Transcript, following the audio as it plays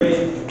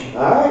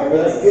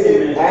Let's get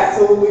it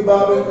absolutely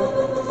bobbing.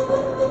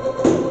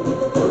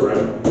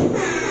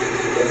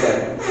 Yes, sir.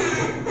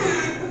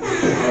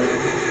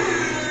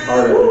 All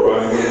right, everybody,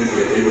 welcome to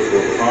the Able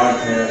Sport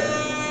Podcast,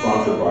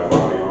 sponsored by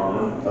Body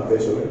Armor.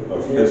 Officially.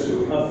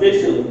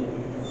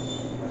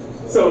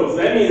 So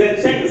that means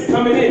that check is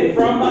coming in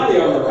from Body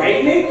Armor,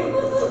 right, Nick? I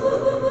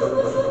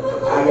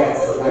guess.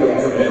 Yeah.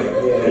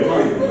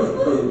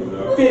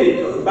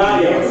 Fitted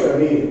Body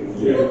Armor.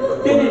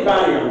 Yeah. Fitted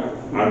Body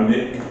Armor. I'm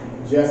Nick,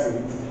 Jesse.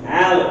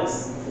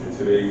 Alex. and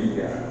today we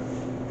got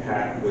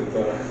Pat with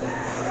us.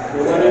 You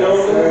want to know?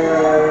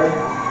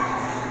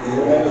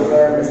 That was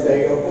our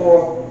mistake of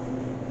 4.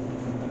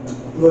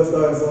 Let's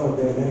start us off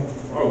then, man.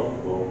 Oh,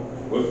 well,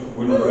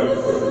 what number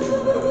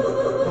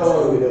episode? How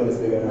long are we doing this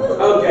big now?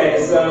 Okay,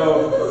 so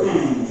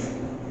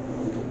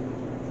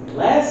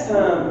last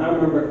time I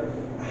remember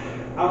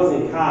I was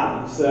in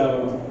college,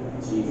 so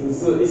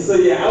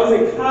yeah, I was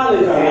in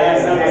college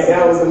last time.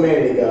 That was a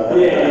minute ago.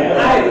 Yeah,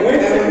 I went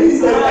to when he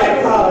said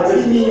at college,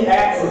 he mean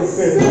accent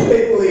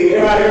specifically.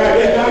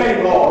 Right, not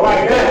in law.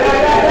 Right. My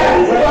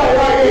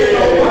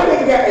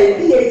nigga got a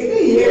PhD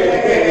here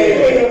at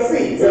AMC.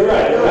 So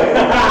right.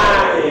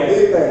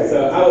 So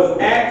I was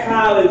at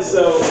college,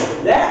 so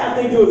that I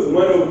think it was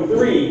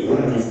 103.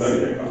 When did you study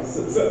that college?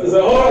 So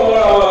hold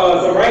on.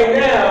 So right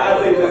now, I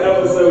think the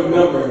episode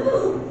number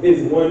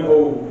is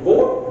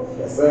 104.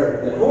 Yes, sir.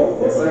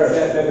 Yes, sir.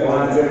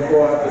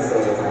 104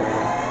 episodes, man.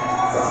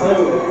 It's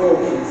 104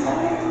 weeks.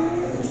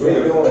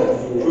 We're doing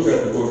Who got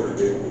the book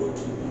today?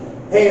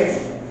 hands.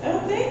 Oh,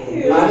 thank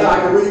you. I know I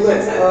can read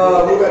lips. Who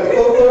got the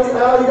code first?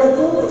 Al, you got the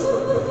code?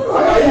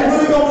 Are you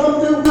really gonna come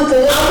through with the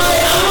I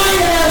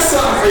might have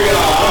something for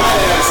y'all.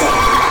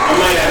 I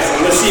might have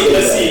some.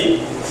 Let's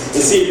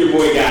see if your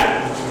boy got it.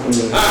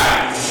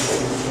 Alright.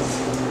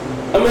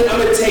 I'm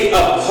gonna take a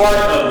part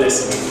of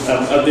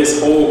this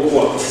whole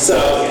quote. So,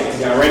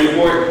 y'all ready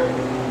for it?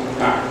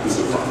 Alright, this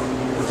is fun.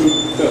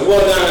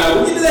 Well, no,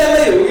 we'll get to that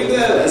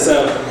later. So,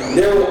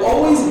 there will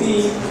always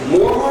be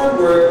more hard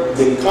work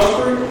than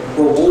comfort,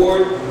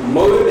 reward,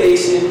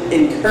 motivation,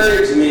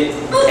 encouragement,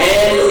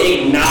 and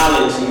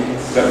acknowledgement.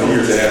 Got the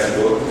years to ask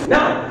book.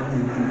 Nah.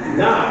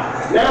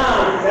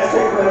 That's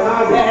straight from the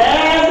hobby.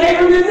 That's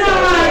from the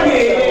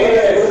target.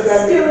 What does that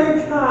Still mean?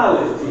 in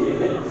college.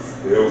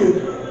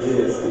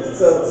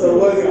 So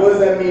what does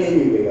that mean to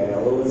you, Big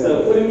Al? So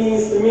what it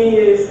means to me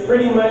is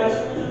pretty much,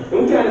 and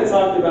we kind of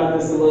talked about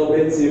this a little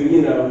bit too,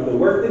 the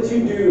work that you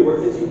do, the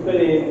work that you put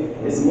in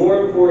is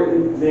more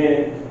important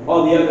than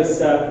all the other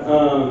stuff.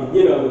 The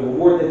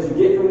reward that you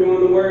get from doing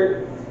the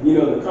work,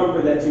 the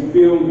comfort that you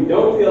feel when you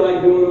don't feel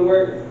like doing the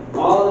work,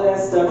 all of that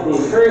stuff, the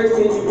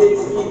encouragement you get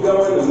to keep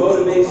going, the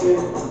motivation,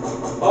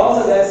 all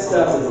of that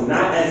stuff is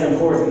not as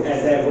important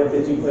as that work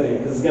that you put in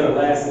because it's going to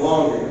last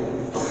longer.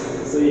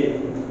 So yeah.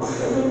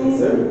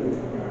 Sir.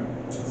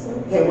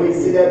 Can't wait to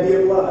see that be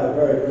applied.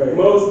 Right.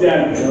 Most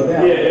definitely. No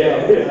doubt.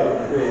 Yeah.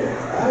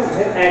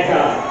 At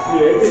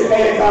college.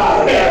 At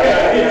college.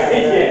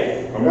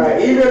 Yeah. Right.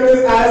 Even if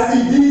it's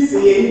ICDC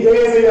and he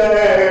dancing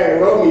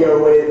Romeo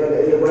with it,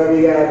 whatever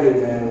you gotta do,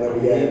 man. Whatever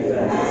you gotta do.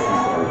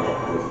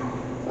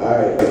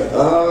 Alright.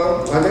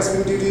 I guess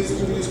we can do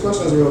these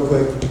questions real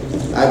quick.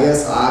 I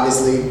guess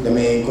obviously the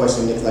main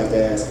question Nick like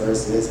to ask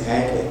first is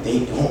heck if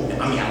they don't know.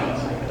 I mean I don't know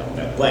how you don't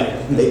know, but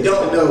they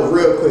don't know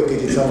real quick,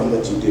 could you tell them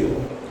what you do?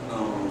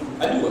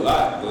 I do a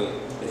lot, but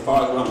as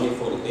far as what I'm here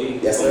for today,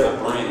 Yes, sir.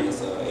 my brand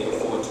is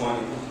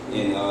 8420,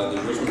 and the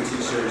original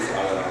t-shirts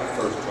are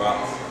first drop,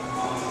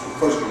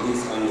 first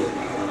release under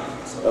my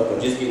brand. So Okay.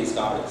 I'm just getting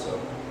started, so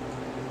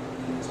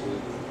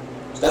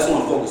that's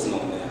what I'm focusing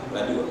on now.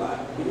 But I do a lot.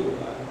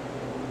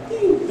 Can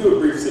you do a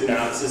brief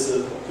synopsis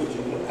of what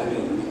you do? I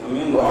mean, I'm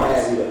an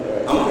artist.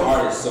 I'm an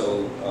artist,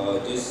 so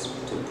just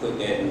to put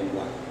that in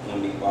like one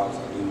big box, I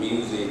do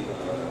music.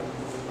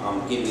 I'm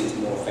getting into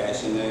more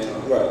fashion now.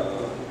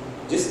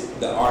 Just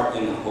the art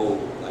in the whole,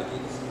 like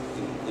it's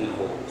in the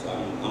whole. So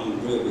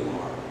I'm real big on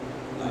art.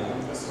 Like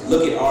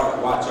look at art,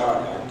 watch art,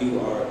 I do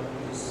art.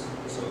 It's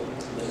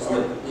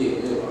art. Yeah,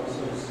 it's art.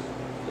 So it's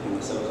looking at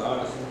myself as an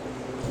artist.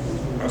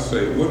 I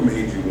say, what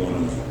made you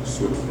want to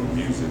switch from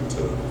music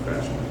to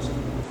fashion design?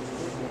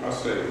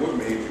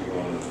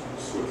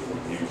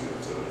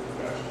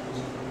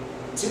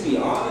 To be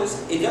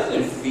honest, it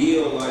doesn't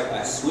feel like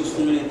I switched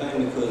from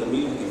anything because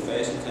music and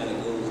fashion kind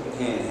of goes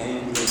hand in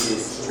hand. It's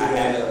just I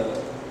had a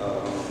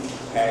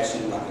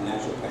passion, like a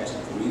natural passion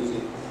for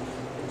music,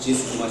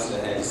 just as much as I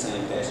had the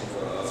same passion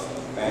for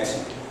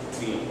fashion,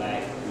 being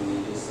black. I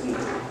mean, just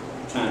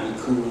trying to be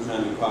cool,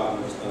 trying to be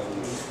popular and stuff.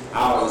 And I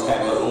always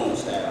had my own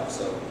style,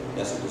 so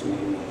that's what just made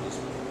me want to just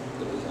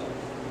put this out.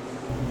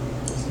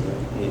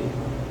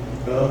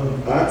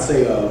 I'd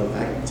say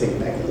I can take it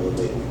back a little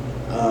bit.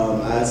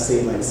 I'd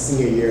say like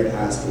senior year in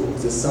high school.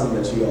 Is this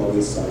something that you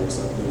always saw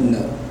yourself doing?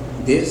 No.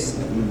 This?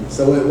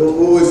 So what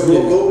was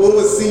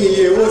senior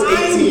year? What was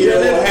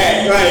 18-year-old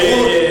hat?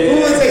 Right.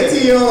 What was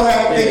 18-year-old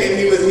hat thinking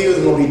he was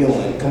gonna be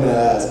doing coming out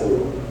of high school?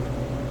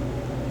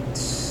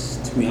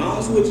 To be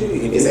honest with you,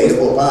 It's a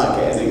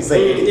podcast. They can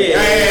say anything.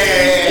 Yeah.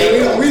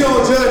 Hey, we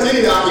don't judge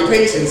any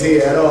occupations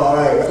here at all,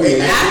 right? I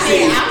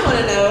want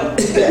to know.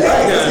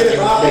 Right, let's get it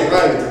popping,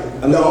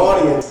 right? The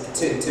audience.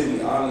 to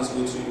be honest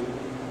with you,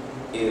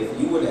 if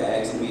you would have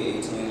asked me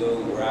 18 years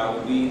old where I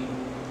would be,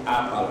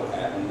 I probably would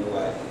have no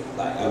idea.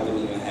 Like, I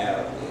wouldn't even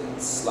have,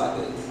 it's like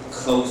the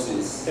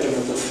closest,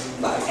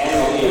 like, yeah.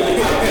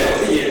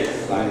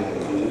 Like,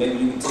 I mean, maybe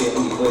you can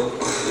tell me, but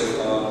if,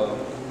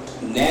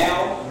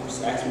 now,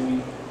 it's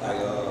actually,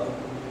 like,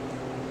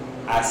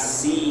 I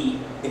see,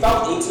 if I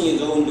was 18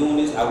 years old and doing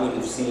this, I wouldn't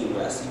have seen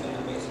what I see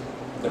now, basically.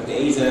 But the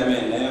age that I'm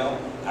at now,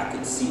 I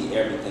can see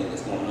everything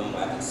that's going on.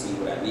 I can see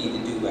what I need to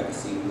do. I can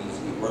see what needs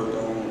to be worked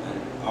on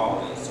and all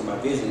that. So my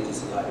vision is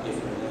just a lot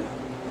different now.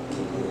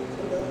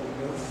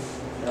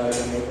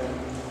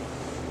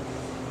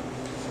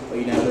 Well,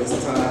 you not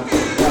wasting time. I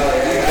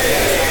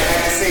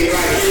see,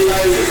 right?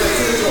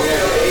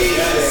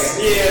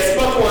 Yeah,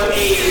 spoke on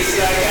age,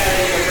 so I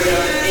gotta bring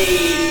up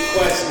age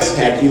questions.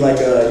 Pack, you like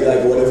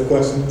what if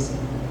questions?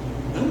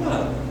 I'm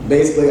not.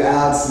 Basically,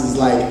 Alex is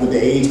like with the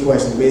age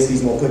question. Basically,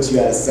 he's gonna put you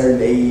at a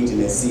certain age and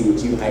then see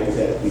what you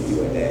hypothetically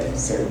do at that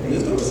certain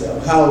age. So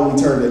how we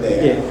turn it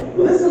there? Yeah.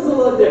 Well, this is a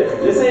little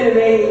different. This ain't an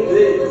age.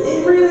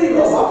 It really is.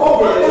 Right.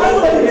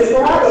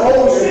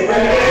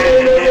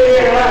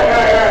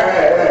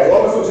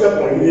 What was your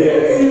point?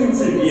 Yeah.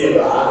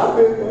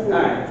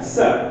 Alright,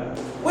 so,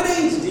 What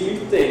age do you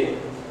think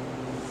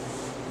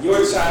your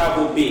child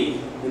will be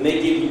when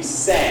they give you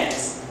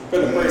sex for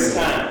the first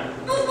time?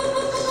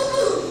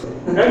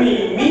 I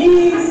mean,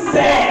 me,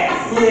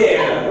 sass.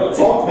 Yeah.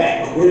 Talk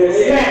back. Yeah.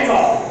 Smack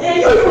talk. Yeah,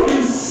 you don't do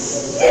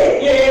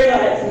shit. Yeah,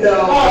 like, No.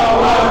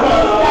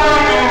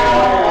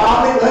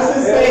 Let's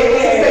just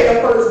say the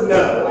first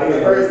no. Like the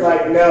first no.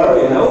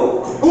 No.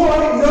 Well, I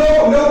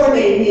mean, no when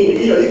they mean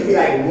it. You know, you can be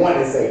like one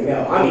and say no.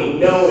 I mean,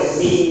 no and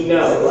mean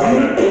no.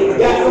 Right?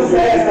 That's some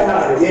fast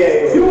behind it.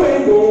 Yeah. you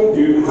ain't gonna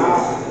do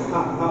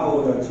How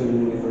old are children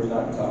when they first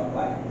start to talk?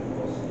 Like,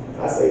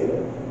 I say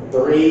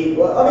 3.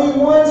 Well, I mean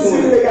 1, 2.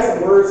 They got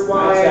some words my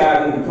flying. child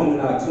will be coming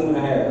out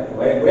 2.5.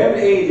 Whatever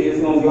the age is,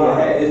 it's gonna be a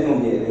half. It's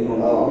gonna get. They're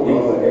gonna. Oh,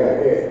 yeah.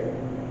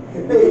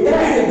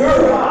 That's a girl.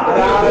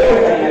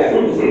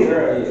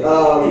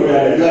 You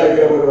gotta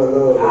go with a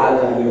little. I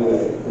love you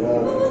with it.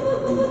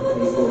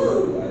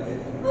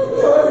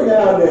 Every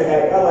now and then,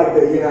 heck, I like to,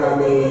 you know what I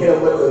mean, hit him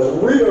with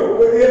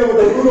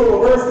the Uno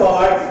reverse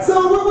card. So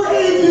what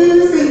age do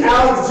you see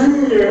Alex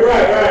Jr.?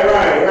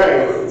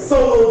 Right.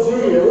 Solo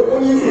Jr.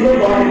 When you see him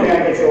walking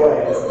back at your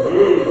ass.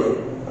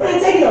 Man,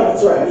 take it off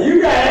the track. You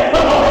got it.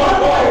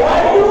 Why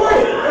you doing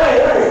it? Right.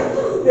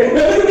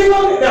 Look at me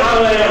on it.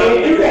 Nah, man.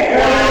 You can't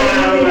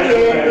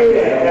do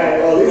that.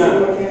 Oh, this is on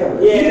camera.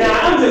 Yeah, nah,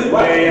 I'm just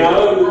playing,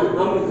 y'all. I'm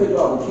gonna cut you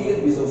off. The kids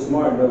be so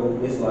smart though.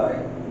 It's like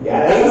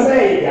Yeah, that's what I'm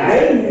saying.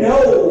 they know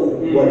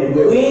what to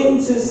do. when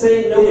to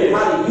say no and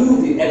how to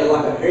use it at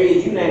like an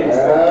age you not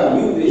expecting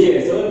to use it.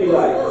 Yeah, so it'd be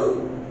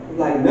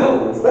like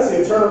no. Especially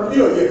in terms,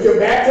 you know, your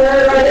back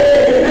turn right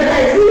there.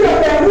 Hey, clean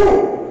up that room.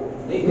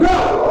 No.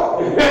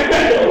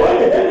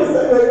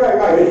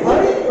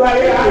 Honey?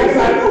 Like, I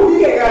know he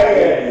ain't got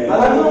here. I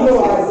don't know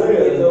how to say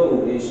it.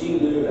 And she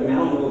literally, I mean, I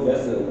don't know if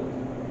that's the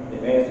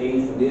advanced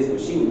age for this, but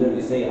she would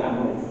literally say, I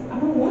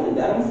don't want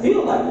it. I don't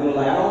feel like doing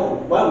like I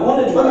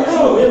want to do it. She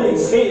would literally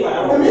say like I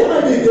don't. I mean, it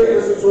might be a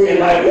difference between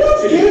like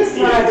kids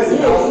try to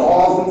just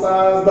alcohol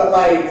sometimes, but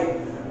like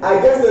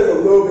I guess there's a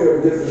little bit of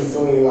a difference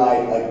between like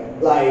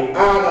I don't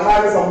know,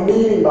 having some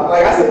meaning by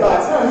like I said by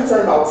the time you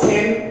turn about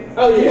 10.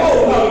 Oh, yeah. I'm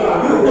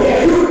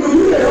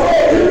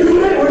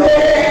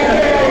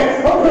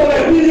putting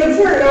that medium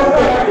shirt on.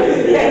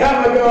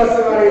 I'm gonna go on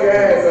somebody's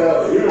ass.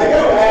 I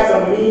guess I have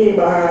some meaning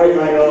behind it,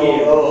 like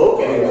oh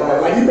okay,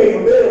 like you pay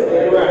some bills.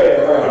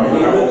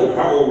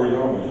 How old were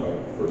y'all when y'all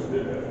first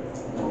did that?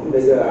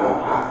 Nigga,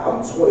 I'm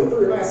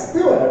 23 and I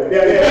still have it.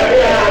 Yeah,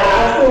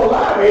 I'm still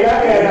alive, man.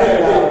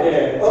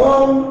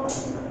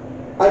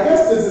 I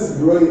guess this is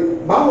really,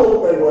 my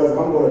whole thing was, if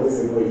I'm going to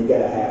disagree, you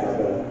gotta have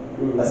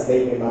like a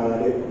statement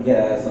behind it.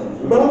 Yeah,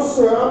 something. But I'm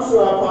sure I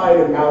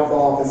probably would mouth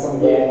off in some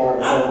Walmart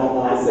or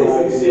something. I say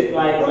some shit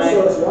like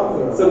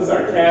some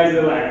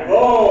sarcasm, like,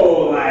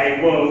 well,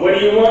 what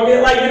do you want me?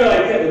 Like, you know,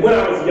 like when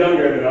I was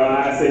younger, though,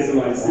 I say some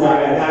like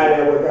smart. How did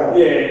that work out?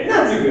 Yeah,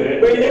 not too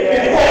good, but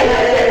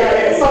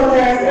yeah.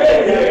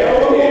 Sarcastic. Yeah,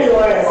 let me get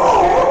your ass. Oh,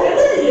 okay.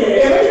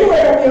 Yeah, let me go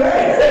ahead on your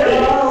ass.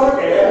 Oh,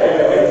 okay.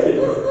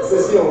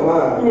 Since you don't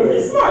mind. You want to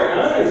be smart,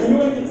 huh? You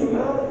want to get some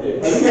knowledge? And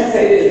you can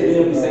say this,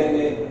 you know, saying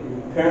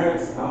that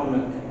parents, I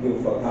don't give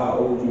a fuck how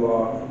old you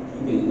are,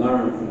 you can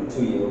learn from the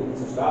 2-year-old.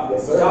 So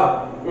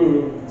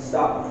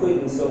stop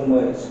putting so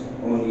much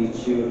on these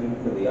children,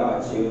 because they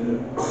are children,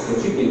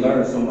 but you can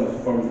learn so much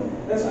from them.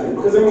 That's true,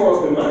 because they're more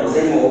open-minded.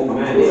 They're more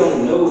open-minded. They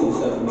don't know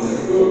stuff.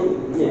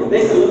 Yeah,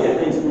 they can look at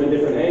things from a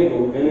different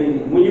angle, and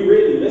then when you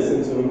really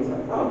listen to them, it's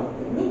like, oh,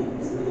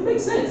 it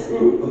makes sense.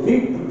 But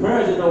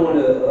parents just don't want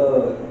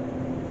to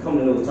come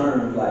to those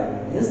terms.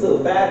 Like, this little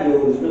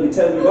 5-year-old is really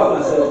telling me about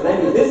myself, and I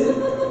mean, listen.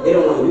 They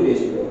don't want to do this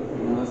shit, though.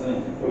 You know what I'm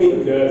saying? I mean,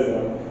 who does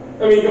though? I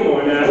I mean, come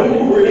on now.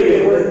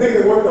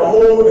 Nigga work the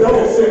whole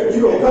double shift.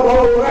 You gonna come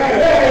over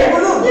and hey,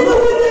 what up? You know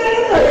what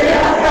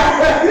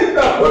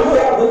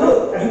But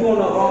look, you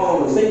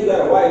gonna say you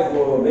got a wife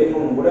or a baby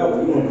or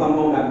whatever, you gonna come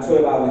home after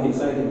 12 hours and hit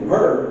something from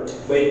her,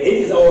 but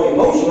it's all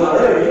emotional.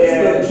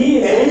 Yeah. The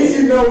kids. At least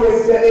you know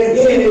it's genuine.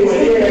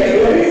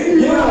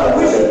 You know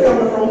where she's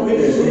coming from with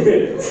this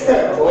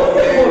shit. All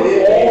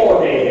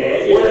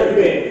day. Where have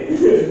you been?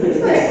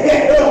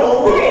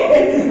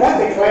 That's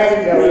the classic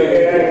joke right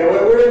there.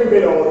 Where have you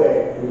been all day?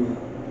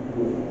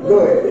 Go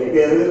ahead, Nick.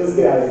 Yeah, let's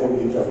get out of here before we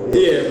get in trouble.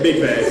 Yeah, big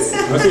facts.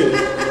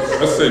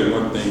 I say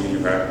one thing you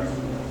have.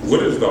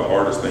 What is the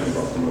hardest thing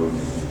about promoting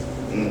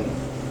music?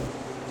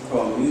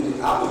 From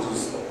music, I would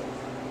just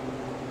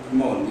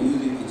promote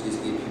music and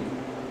just get people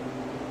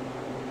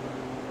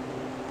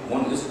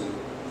want to listen to it.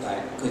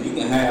 Like, because you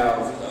can have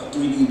a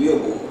 3D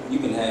billboard, you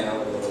can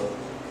have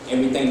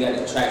everything that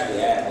attracts the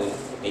eye, but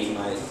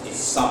it's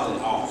something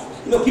off.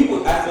 You know,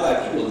 I feel like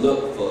people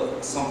look for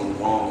something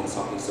wrong in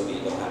something so they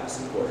don't have to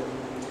support it.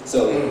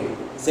 So,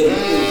 you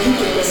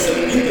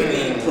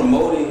can be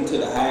promoting to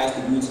the highest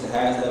degree, to the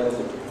highest level,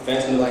 to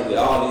professional, like with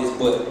all this,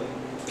 but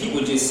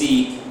people just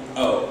see,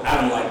 oh,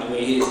 I don't like the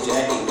way his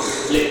jacket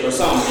flipped or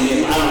something,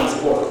 and then I don't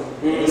support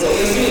it. So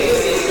it's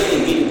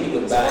really getting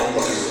people to buy into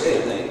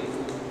everything.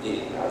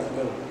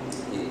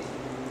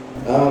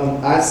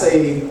 I'd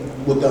say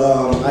with the,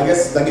 I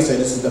guess, like you said,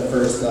 this is the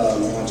first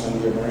launch under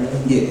your brand.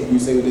 Yeah. You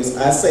say with this,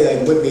 I'd say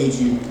like, what made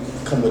you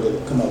come up with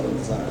the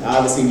design?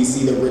 Obviously, we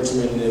see the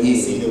Richmond and we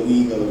see the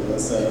Wego.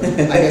 So I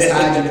guess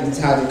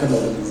how'd you come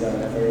up with the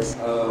design at first?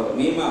 It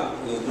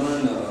was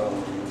during the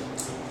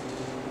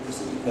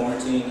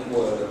quarantine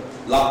or the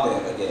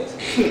lockdown, I guess.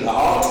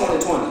 All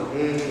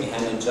 2020. We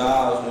had no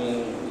jobs.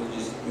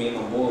 Me and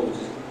my boy were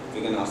just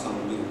figuring out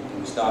something to do. And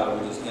we started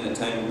with just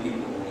entertaining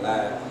people on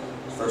live.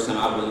 First time I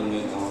really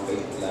went on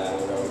Facebook Live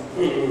or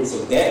whatever. So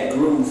that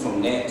grew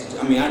from that.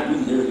 We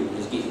literally were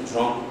just getting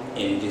drunk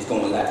and just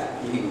going live.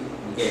 We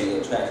getting a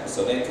little traction.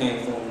 So that came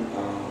from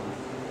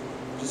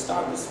just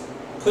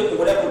putting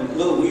whatever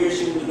little weird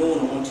shit we were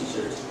doing on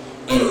t-shirts.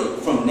 And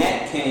from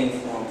that came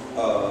from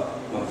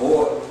my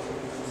boy.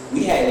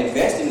 We had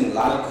invested in a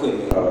lot of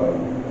equipment.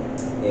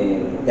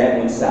 And that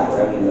went south,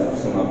 that went left.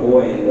 So my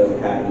boy ended up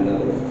having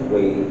another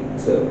way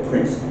to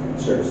print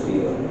shirts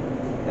still.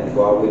 Had to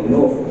go out with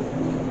Norfolk.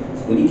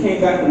 When he came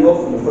back from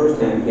Norfolk the first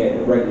time, he had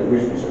the regular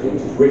Richmond shirt. It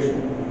was just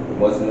Richmond. It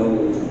wasn't no,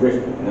 it was just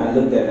Richmond. And I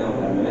looked at it and I was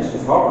like, man, that's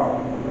just hard.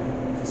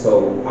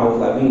 So I was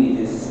like, we need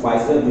to just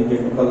spice up, do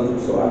different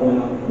colors. So I went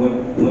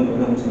with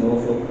him to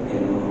Norfolk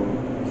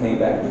and came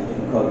back with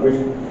different color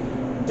Richmond.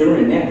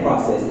 During that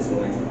process is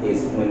when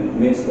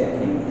Minscat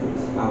came into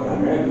this. I was like,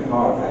 man, it'd be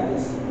hard if I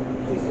just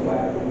placed the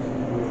wild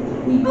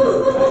you know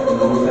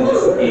what I'm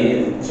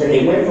saying? And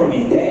it went from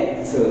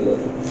that to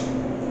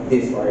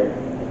this right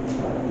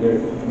here.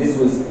 This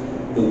was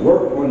the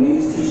work on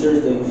these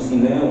t-shirts that you see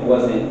now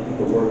wasn't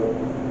the work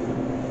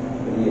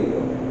a year ago.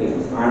 It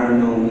was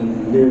iron on me,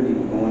 literally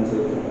going to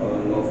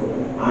Norfolk,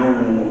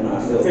 ironing on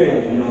myself. You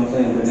know what I'm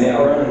saying? But now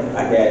I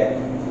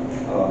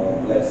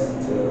got blessed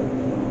to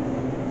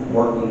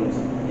working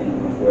in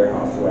my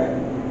warehouse where I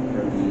can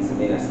earn these, and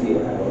then I still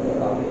have other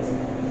outlets.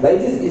 Like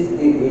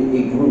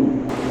it grew.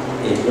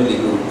 It really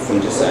grew from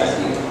just that.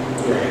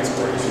 Your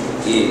inspiration.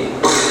 Yeah.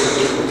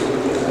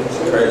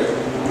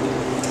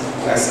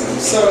 Crazy.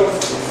 So,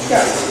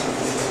 guys,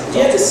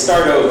 you had to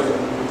start over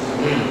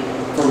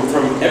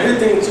from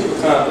everything that you've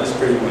accomplished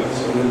pretty much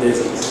in the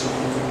business.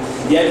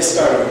 You had to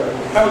start over.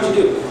 How would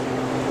you do it?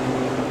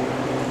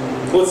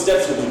 What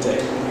steps would you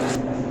take?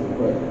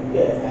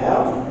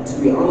 To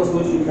be honest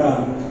with you,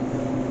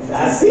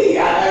 I see.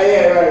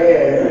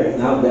 Yeah.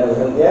 now that was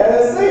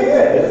That's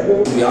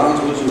good. To be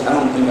honest with you, I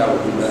don't think I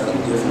would do nothing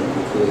different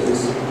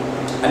because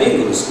I didn't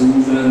go to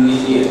school for none of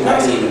these years. I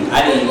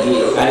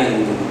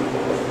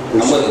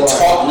wasn't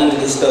taught none of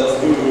this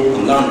stuff.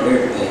 I'm learning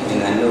everything,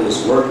 and I know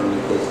it's working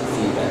because of the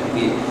feedback I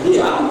get.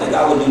 So I don't think I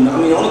would do. The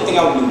only thing I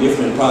would do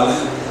different probably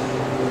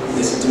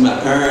listen to my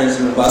parents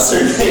about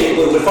certain things.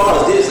 But as far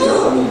as this, no,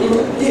 I wouldn't do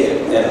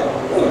that. At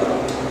all.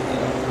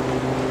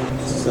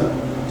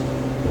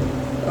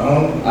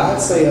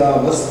 I'd say,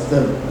 what's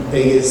the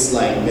biggest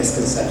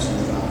misconception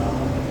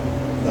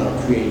about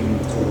creating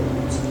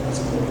clothes as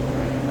a clothing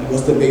brand? Like,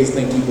 what's the biggest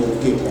thing people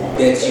get wrong?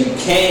 That you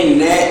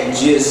cannot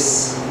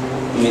just,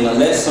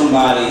 unless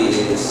somebody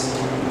is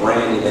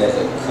branded as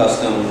a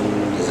custom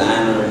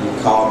designer, you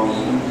call me,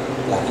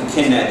 you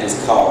cannot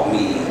just call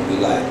me and be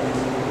like,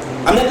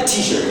 I'm not the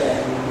t-shirt guy.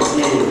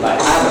 Like,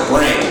 I have a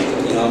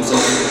brand, you know what I'm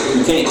saying?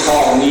 You can't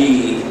call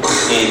me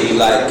and be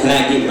like, can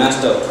I get my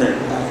stuff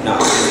printed? Like, nah,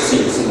 I'm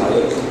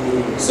somebody else.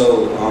 So,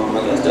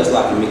 I guess that's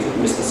like a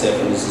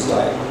misconception. This is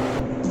like,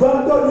 but I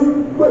thought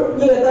you,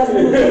 that's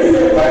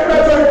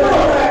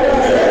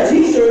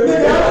t-shirt.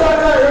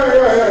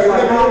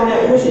 Like how I'm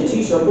not pushing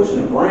t-shirt, I'm pushing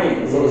a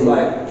brand. So it's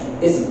like,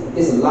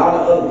 it's a lot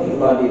of other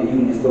people out there that you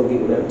can just go get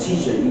whatever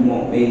t-shirt you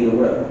want made or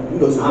whatever. You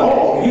go to the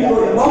mall, you go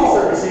to the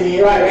t-shirt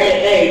machine, like,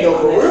 hey,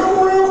 for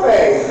real,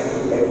 hey,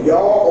 if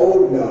y'all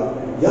old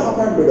enough, y'all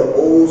remember the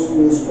old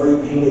school spray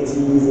painted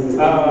tees and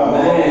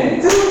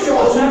man. Dude,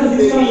 y'all trying to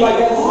do something like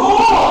that. Oh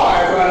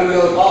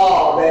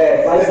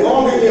man. Like, as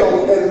long as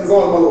my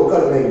little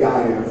cousin ain't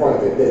dying in front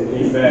of it,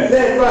 then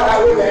that's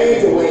right with the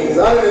angel wings.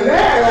 Other than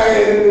that,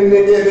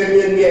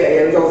 yeah,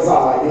 it was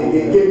hard.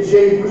 Get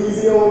Jay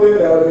Breezy on there,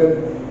 that would have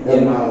been. Yeah,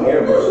 my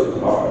airbrush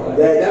was hard.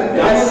 Like,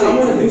 I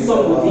want to do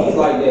something with these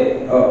like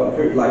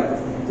that, like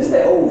just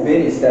that old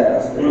vintage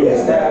style. That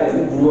style that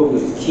we grew up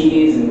with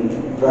kids and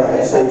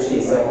that type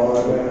shit. So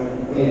hard,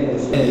 man. Yeah,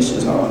 That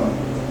shit's hard.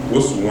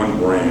 What's one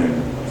brand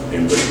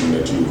in Richmond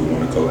that you would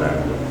want to collab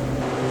with?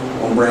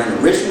 One brand in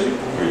Richmond.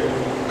 Yeah.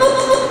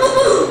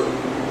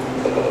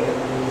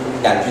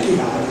 Gotta pick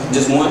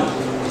just one.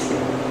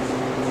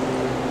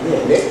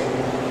 Yeah, Nick.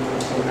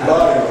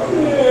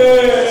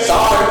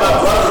 Sorry, my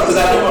brother, because I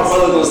know my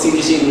brother gonna see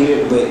this shit in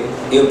here, but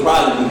it'll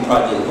probably be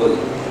Project Bully.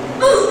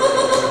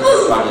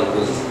 Project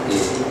Bully,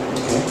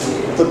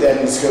 yeah. Put that in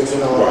the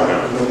description on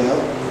Right. no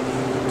doubt.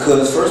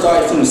 Because first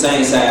artist from the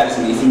same side as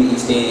me, from the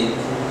East End.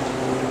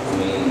 I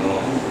mean,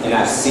 and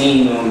I've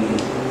seen him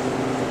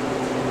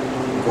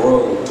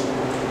grow.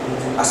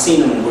 I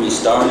seen him where he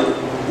started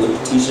with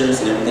the t-shirts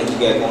and everything he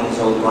got going, his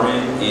whole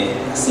brand,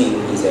 and I seen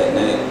where he's at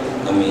now.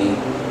 I mean,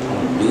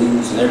 on the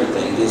news and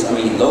everything. I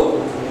mean, local,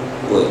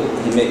 but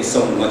he makes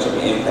so much of an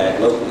impact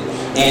locally.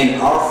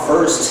 And our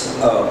first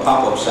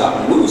pop-up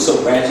shop, we were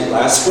so ratchet.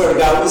 Like, I swear to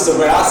God, we were so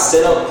ratchet. Our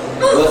setup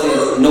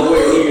wasn't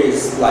nowhere near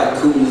as like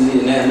cool as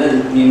it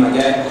and me and my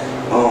guy.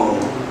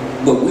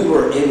 But we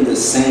were in the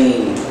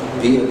same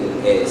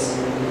building as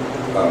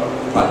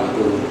Project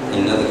Blue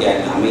and another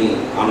guy. I mean,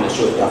 I'm not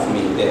sure if y'all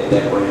familiar with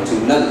that brand too.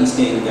 Another East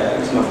End guy,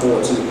 it's my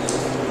boy too.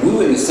 We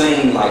were in the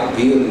same like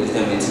building as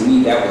them, and to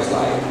me that was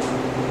like,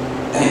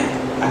 damn,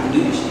 I can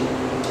do this shit.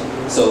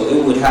 So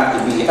it would have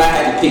to be, if I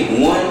had to pick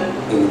one,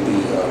 it would be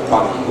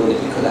Project Bullet,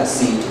 because I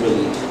see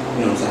really, you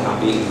know what I'm saying, how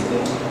big he's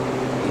doing.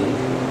 Yeah.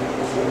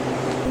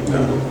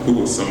 Now, who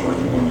was someone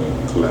you want to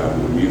collab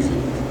with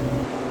musically?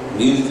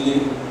 Musically,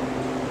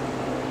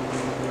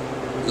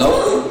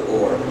 local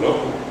or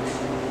Local.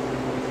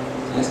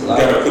 that's a You lot.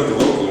 gotta put the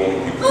local on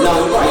people. No,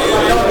 you're right.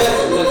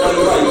 No,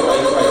 you're right.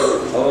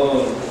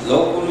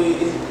 Locally,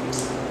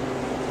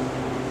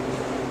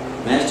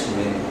 man,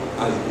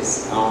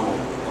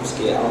 I'm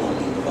scared. I don't want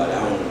to leave nobody. I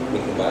don't want to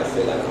make nobody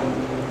feel like I'm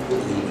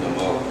leaving them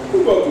out. Who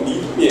welcome you?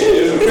 Yeah.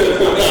 I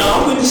mean,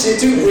 I'm with the shit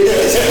too.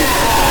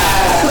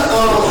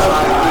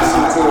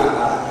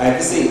 I have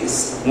to say,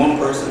 it's one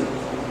person.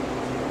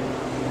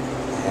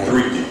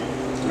 3D.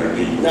 I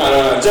need you. No,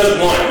 just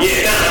one.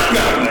 Yeah,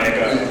 no, man.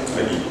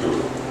 I need you.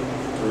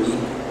 3.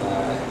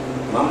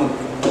 Mama.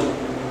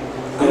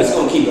 I'm just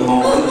gonna keep it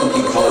home. I'm gonna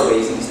keep it home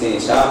based East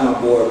End. Shout out to my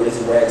boy Rich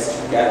Rex.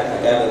 I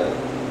gotta,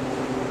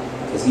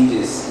 cause he's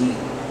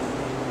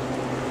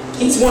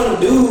one of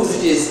them dudes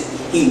that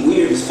he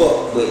weird as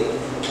fuck, but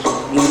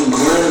when you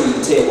learn, you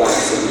can tell why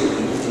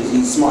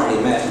he's smart in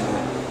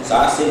mastermind. So I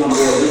say my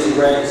boy Rich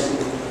Rex.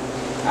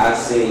 I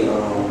say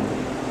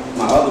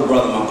my other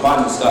brother, my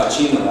partner Scott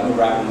Chino. I've been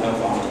rapping with him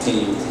for almost 10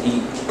 years.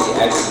 He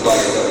actually got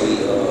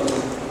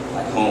it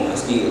like home and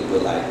still,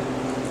 but like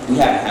we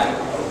haven't had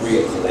a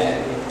real collab.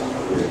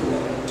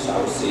 So I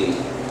would say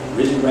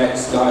Rich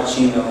Rex, Scott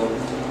Chino.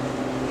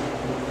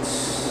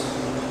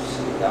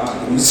 I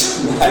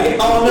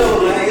don't know,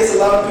 man. It's a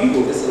lot of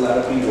people. Oh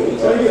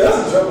yeah, that's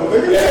a trouble,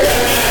 nigga.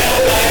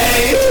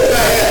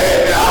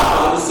 I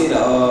would say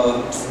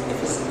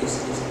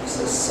it's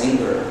a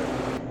singer.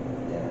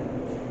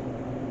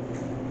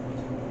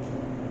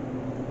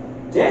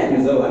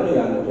 Jasmine Zoe, I know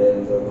y'all know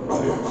Jasmine Zoe.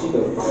 She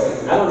goes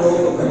crazy. I don't know if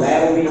it's collab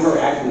with me and her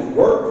actually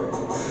work,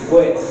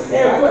 but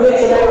yeah,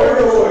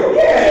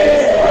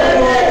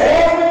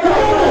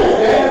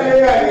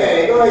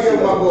 Go ahead,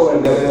 give my boy,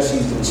 man.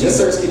 She's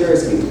Sersky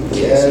Dursky.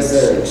 Yes,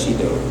 sir. She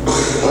dope.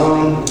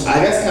 I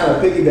guess kind of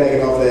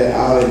piggybacking off that,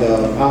 I'll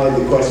end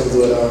the questions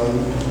with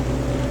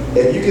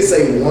if you could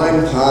say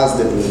one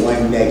positive and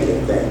one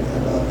negative thing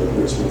about the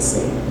Richmond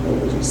scene,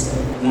 what would you say?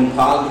 One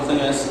positive thing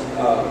I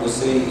would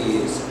say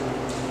is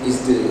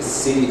the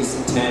city, it's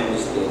the town,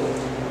 is the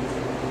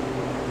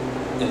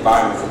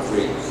environment for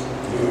creators.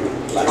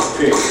 Like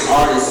creators,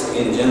 artists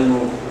in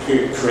general,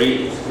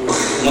 creators.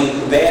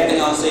 One bad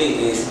thing I'll say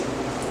is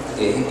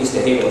it's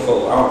the hate or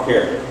foe. I don't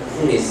care.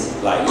 It's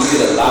like you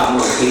get a lot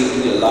more hate,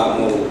 you get a lot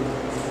more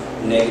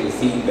negative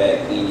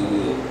feedback than you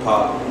will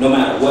positive. No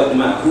matter what, no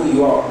matter who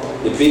you are.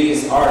 The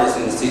biggest artists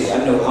in the city,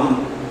 I know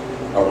I'm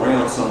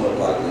around some of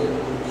like the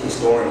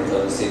historians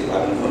of the city,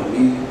 like when it comes to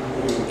music,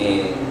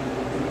 and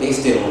they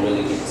still don't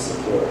really get the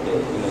support that,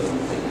 you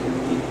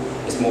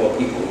know, it's more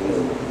people, you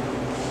know,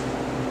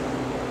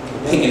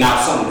 picking out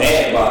something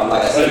bad about him,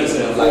 like I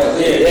said, like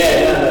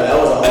that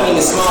was I mean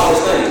the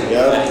smallest thing.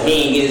 Yeah. Like, he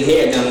ain't get his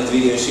hair done in this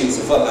video shoot,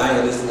 so fuck, I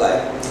ain't just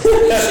like shit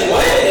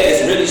like that.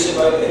 It's really shit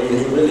like that.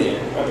 It's really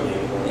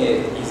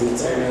Easy to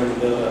turn down the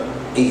build up.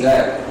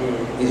 exactly.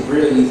 It's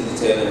real easy to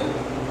tell them.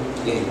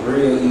 It's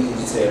real easy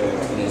to tell them,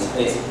 and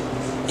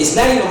it's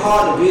not even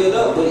hard to build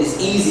up, but it's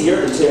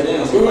easier to tear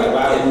down. So like,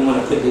 why would we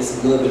want to put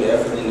this little bit of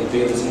effort into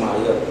building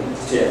somebody up and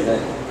tear them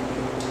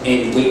down?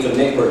 and wait for the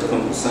next person to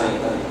come do the same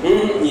thing.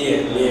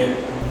 Yeah.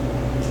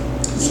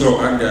 So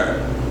I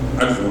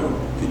just want to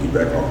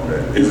piggyback off of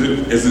that.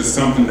 Is it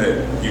something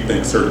that you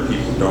think certain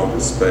people don't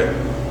respect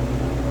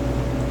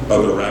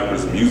other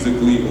rappers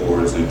musically,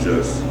 or is it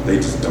just they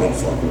just don't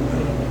fuck with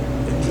them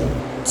in general?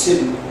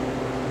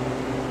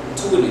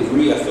 To a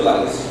degree, I feel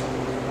like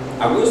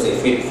I would say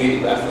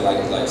 50-50, but I feel like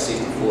it's like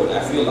 60-40. I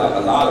feel like a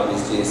lot of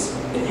it's just,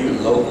 if you're a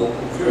local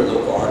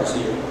artist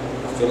here,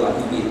 I feel like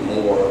you get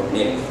more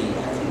negative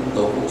feedback from the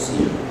locals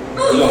here.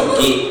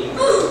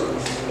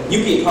 You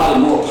get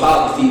probably more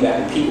positive feedback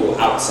from people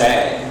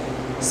outside.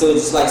 So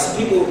it's like some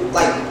people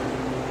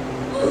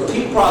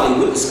probably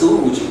went to school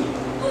with you.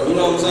 You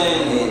know what I'm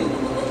saying? And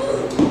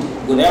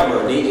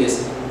whatever, they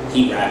just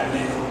keep rapping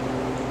now.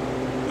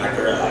 My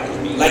girl like his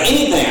music. Like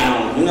anything,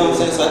 you know what I'm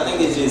saying? So I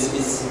think it's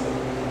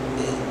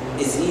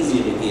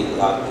easier to get a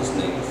lot of this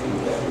negative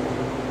feedback.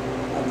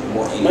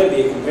 Like Might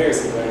be a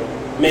comparison, right?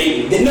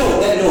 Maybe. No,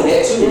 that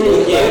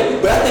too. Yeah.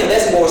 But I think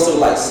that's more so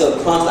like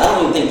subconscious. I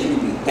don't even think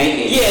people be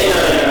thinking.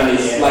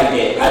 It's like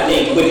that. I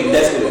think, but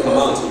that's what it come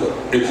on to though.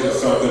 It's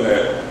just something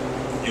that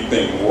you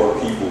think more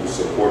people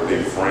support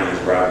their friends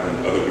rather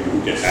than other people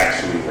who can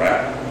actually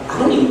rap. I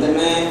don't even think,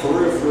 man, for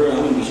real,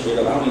 I'm gonna be straight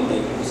up. I don't even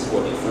think people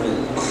support their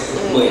friends.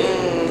 But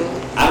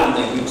I don't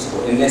think people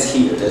support, and that's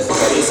here. That's so I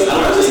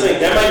just think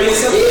that might be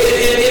something.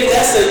 If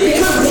that's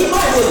because they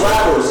might be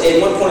rappers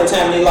at one point in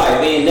time in their life,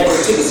 they never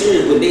took it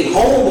serious, but they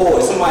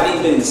homeboy, somebody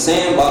even in the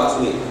sandbox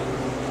with,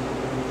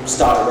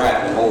 started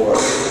rapping, or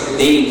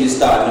they just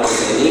started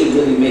noticing they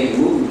really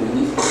making moves.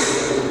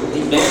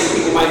 These band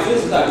people might feel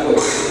some type of way.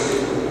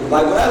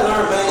 Like what I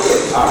learned, man,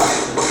 look,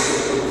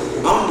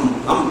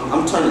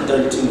 I'm turning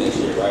 32 next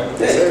year, right?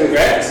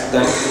 Congrats.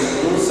 Thank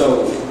you.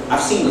 So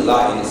I've seen a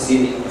lot in the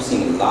city. I've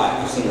seen a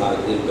lot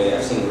of good bad.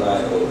 I've seen a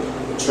lot of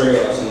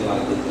betrayal. I've seen a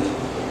lot of good things.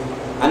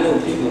 I know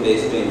people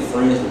that's been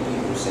friends with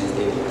people since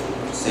they were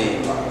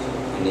sandbox,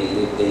 and they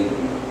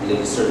live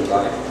a certain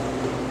life.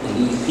 And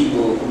these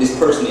people, this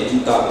person that you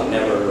thought would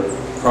never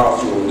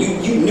cross you,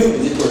 you knew that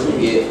this person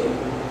would get it.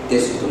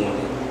 This was the one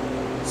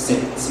that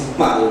sent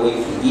somebody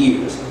away for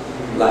years.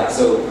 Like,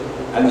 so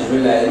I just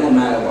realized it don't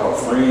matter about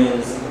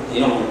friends.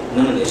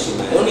 None of that shit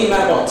matter. It don't even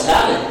matter about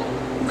talent,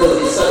 because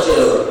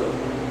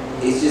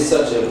it's just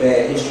such a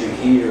bad history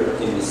here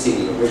in the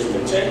city of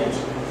Richmond. Change.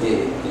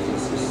 Yeah,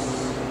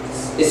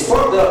 it's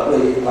fucked up, but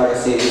like I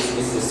said,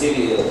 it's the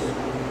city of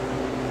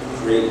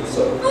creative.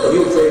 So if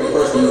you're a creative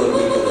person, you're gonna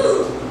be able to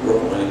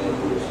work around that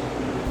creation.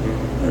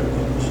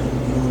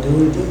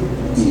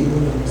 See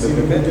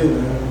what we can do,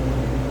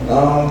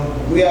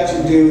 man. We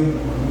actually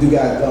do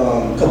got a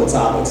couple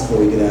topics before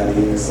we get out of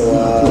here. So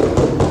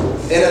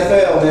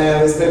NFL,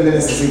 man, it's been a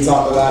minute since we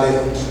talked about it.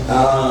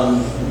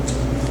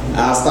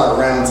 I'll start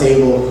round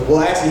table. Well,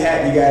 actually,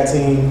 Hat, you got a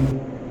team?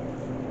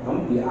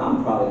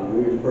 I'm probably the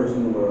weirdest person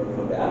in the world.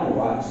 I don't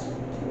watch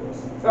sports.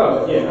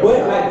 Oh, yeah.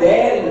 But my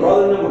dad and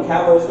brother and them are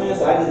Cowboys fans,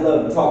 so I just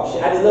love to talk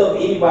shit. I just love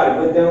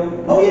anybody with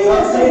them. Oh,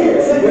 yeah, same here.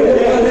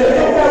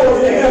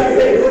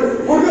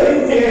 We're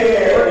good.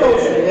 Yeah, we're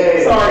coaching.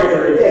 Sorry,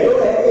 yeah, go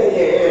ahead.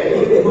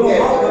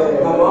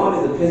 Yeah. My mom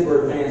is a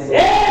Pittsburgh fan, so.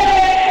 Hey!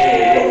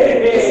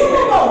 It's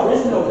something about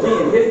original G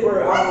in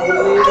Pittsburgh. I don't know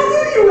what it is. I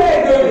knew you had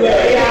good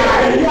play.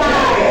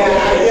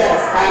 Yes.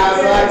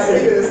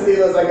 Speaking of the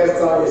Steelers, I guess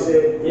talking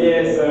shit.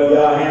 Yeah, so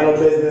y'all handle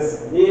business.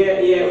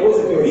 Yeah. What was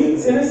it? We beat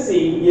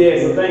Tennessee. Yeah,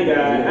 so thank God.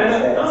 I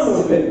don't know.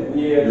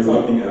 Yeah. You're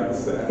looking at the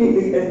stats.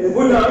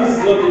 Well, no, I'm just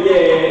looking.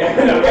 Yeah. I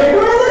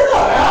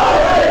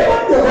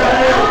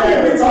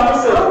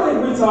don't think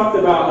we talked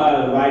about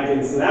the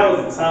Vikings. So that was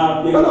the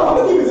top. No, I'm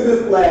gonna keep it to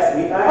this last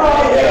week. No.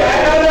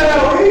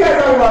 We got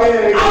to talk about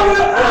anything.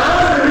 Honestly,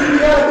 we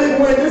got a big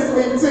win this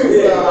week too.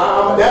 Yeah.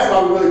 So that's why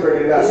we really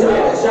bringing it up.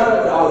 Shout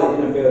out to all the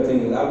NFL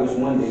teams. I wish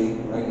one day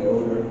when I get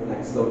older, I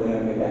can slow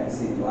down, maybe I can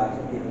see like a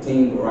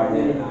team, but right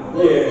now.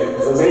 Yeah.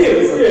 So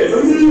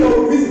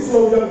this is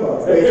slow young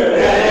bucks.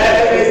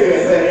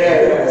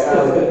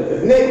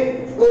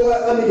 Nick, well,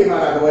 let me get mine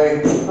out of the way.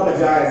 I'm a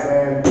Giants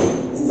fan.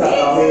 It's tough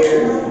out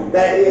here. I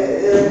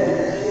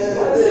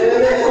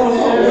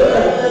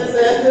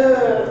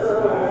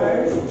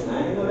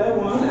ain't know that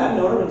one. I've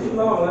known them too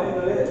long. I ain't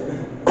know that.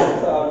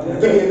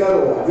 Give me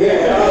another one. Yeah.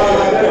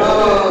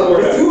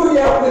 Two of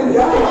y'all been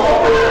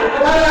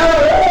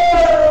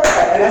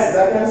And that's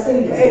exactly how I'm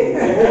saying. Hey,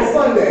 it's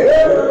Sunday.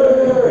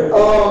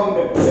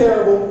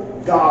 Terrible,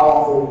 god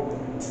awful,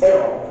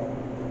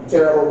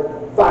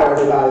 terrible. Fire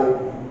everybody.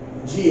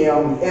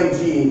 GM,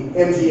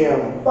 MGM,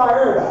 fire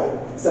everybody.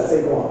 Except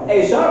Saquon. Hey,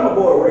 shout out my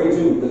boy Ray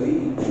too, because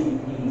he's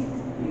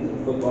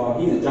a football.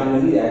 He's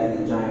actually a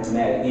Giant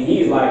fanatic, and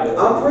he's like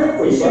I'm praying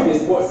for you. He should be a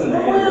sports center.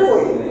 I'm praying for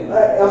you.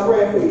 I'm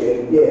praying for you.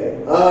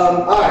 Yeah.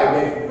 All right,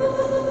 man.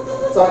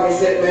 Talking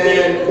shit,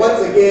 man.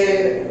 Once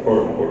again. Hold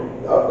on.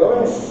 Oh, go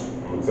ahead.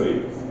 I'm gonna tell you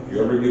this. You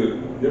ever get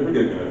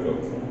an NFL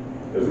team?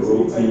 There's a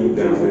little team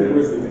down there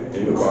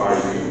in the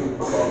bayou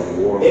called the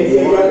War. Maybe a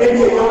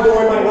young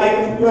boy might like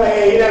him.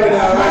 Hey, you never know.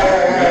 Right.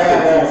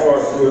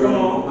 Come on.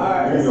 All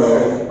right. You know,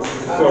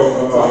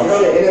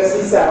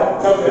 NFC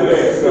South.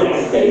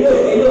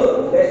 Hey,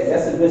 look,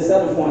 that's a good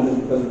selling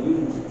point because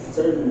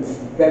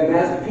that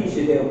masterpiece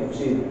should influence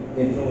you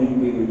be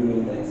able to do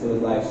anything. So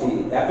it's like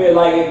shit. I feel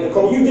like if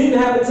you didn't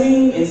have a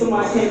team and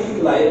somebody came to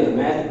you like it was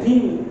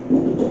masterpiece, I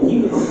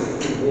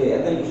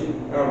think you should.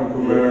 Alvin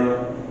Kamara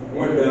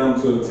went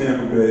down to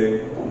Tampa Bay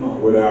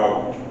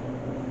without a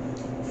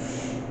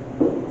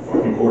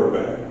fucking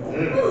quarterback,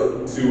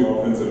 2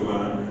 offensive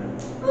linemen,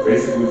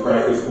 basically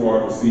practice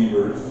squad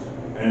receivers,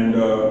 and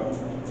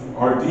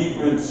our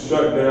defense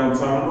shut down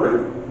Tom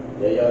Brady.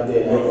 Yeah, y'all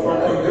did.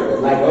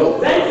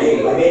 Thank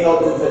you. Like they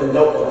helped him to the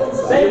note.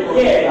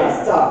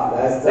 That's tough.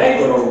 So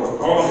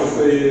all I'm gonna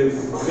say is,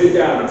 good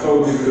job. I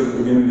told you at the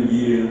beginning of the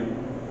year,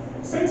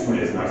 Saints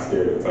fans not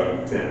scared of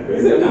Tampa Bay. I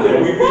think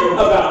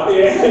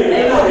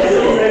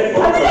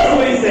that's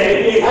what he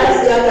said.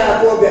 Actually, I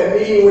got to that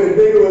meeting when the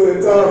nigga was in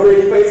Tom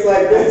Brady's face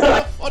like this.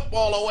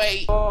 Football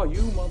away. Oh,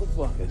 you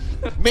motherfuckers.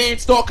 Man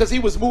thought because he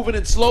was moving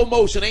in slow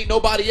motion, ain't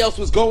nobody else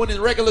was going in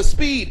regular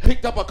speed.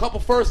 Picked up a couple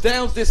first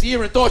downs this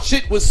year and thought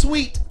shit was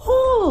sweet.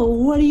 Oh,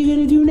 what are you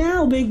gonna do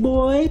now, big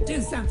boy?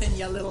 Do something,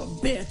 you little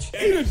bitch.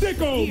 Eat a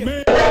dick old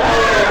man.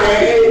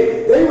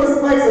 They was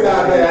flexing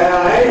out there.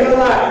 I ain't gonna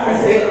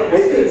lie. They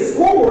did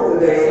score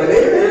today, but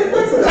they did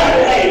flexing out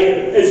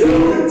there. It's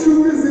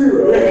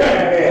 2-0.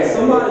 As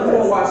somebody who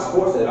don't watch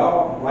sports at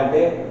all like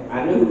that,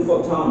 I knew who the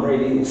fuck Tom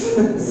Brady is.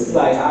 It's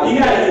like You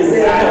gotta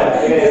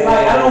decide. It's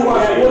like I don't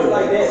watch sports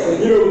like that. But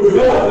You know who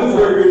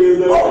Roethlisberger is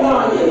though? Oh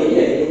no,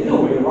 yeah. You know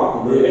who the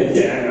Roethlisberger is.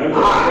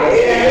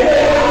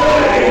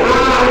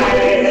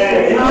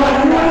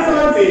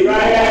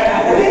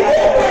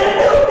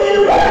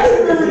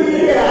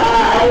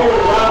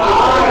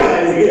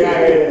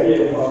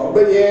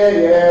 But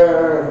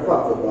yeah,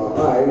 fuck football.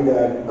 Alright, we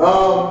done.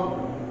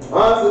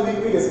 Honestly,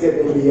 we can skip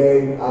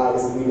NBA.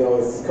 Obviously, we know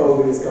it's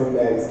COVID is coming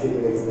back, it's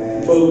kicking niggas'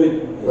 ass. COVID.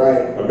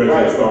 Right. I bet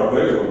that star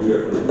player will be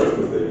there for the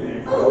Christmas Day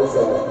game. I hope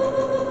so.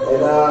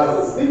 And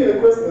speaking of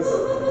Christmas,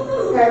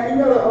 Hack, you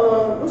gotta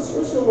what's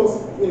your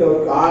most,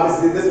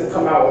 obviously this will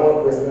come out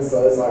on Christmas,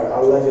 so it's like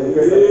allegedly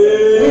Christmas.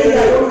 We ain't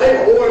got no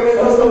type of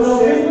ornaments or some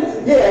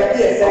shit. Yeah,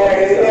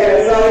 Saturday.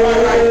 Yeah, so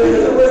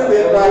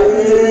Christmas,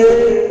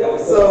 right?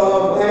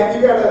 So Hack,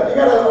 you got a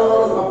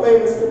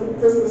famous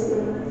Christmas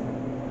memory?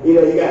 You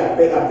got a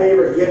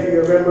favorite gift you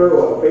remember,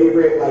 or a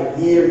favorite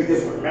year you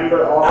just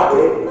remember off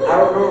it? I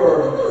remember.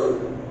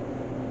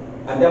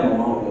 I bet my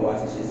mom been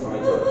watching shit, so I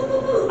ain't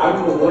joking. I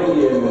remember one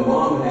year my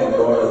mom had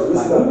brought us, we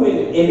went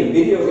in the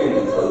video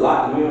games a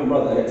lot. Me and my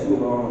brother, I got 2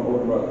 of our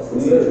older brothers. So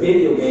we went to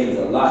video games a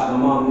lot. My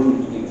mom knew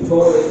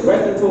toys,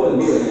 wrestling toys,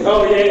 and video games.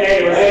 Oh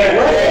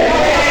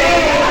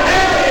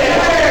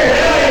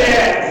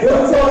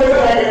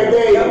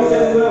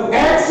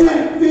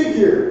Action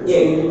figure.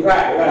 Yeah,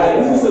 right. Like,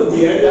 we used to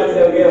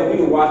we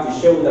would watch the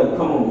shows that would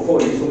come on before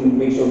just to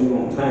make sure we were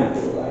on time for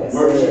it. Like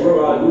Murder She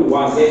Wrote, we would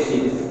watch that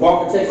shit. Just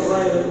Walker Texas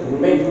Ranger,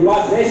 maybe we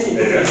watch that shit.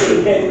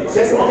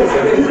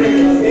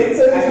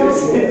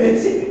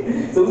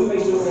 So we make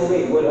sure we don't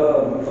wait. What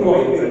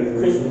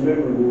Christmas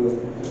memory was,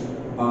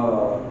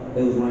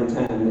 it was one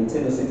time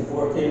Nintendo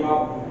 64 came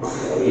out.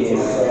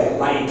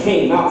 It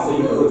came out so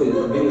you could go to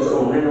the video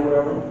store and rent or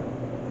whatever.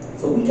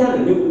 So we kind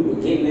of knew we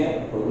were getting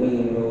that, but we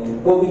didn't know.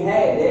 Well, we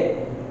had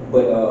that,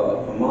 but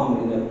my mom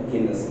ended up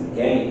getting us some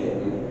games that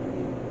we didn't.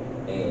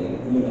 And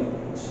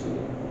shit.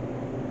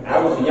 I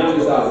was the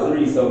youngest out of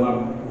 3, so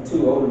my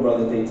 2 older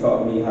brothers, they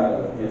taught me how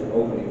to just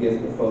open the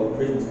gifts before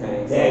Christmas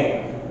came. So,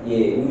 yeah,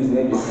 we was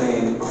maybe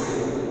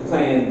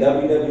playing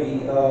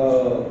WWE.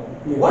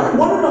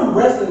 One of them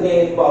wrestling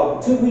games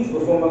about 2 weeks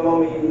before my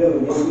mom even knew.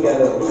 And then we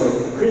got a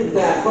Christmas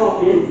time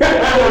phone here.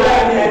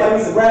 Like we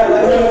surprised,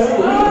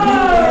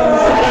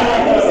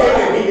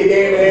 beat the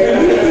game and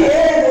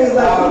it's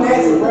like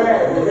that's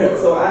surprised.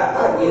 So I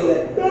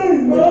get that.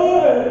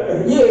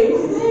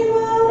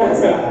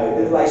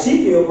 It's like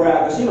she feel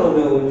proud, but she don't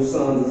know what her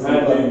sons and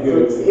stuff like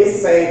crooks. It's the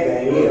same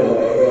thing,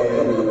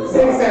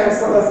 Same time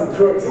some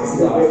crooks.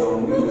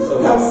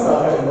 I'm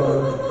sorry.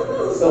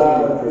 So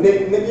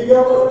Nick, you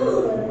go.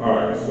 All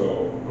right, so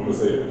I'm gonna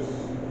say this.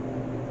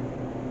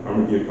 I'm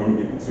gonna give you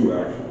 2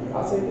 actually.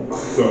 I'll take it.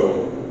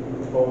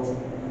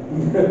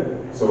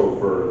 So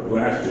for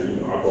last year,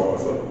 I bought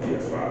myself a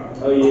PS5.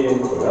 Oh yeah. So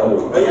that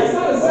was. I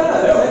saw the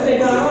side. That thing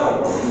kind of hard.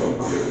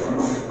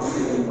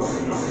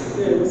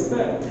 Yeah,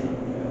 respect.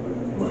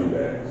 Money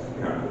bags,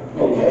 kind of.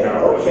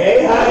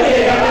 Okay.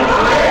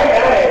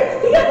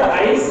 He got the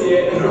ice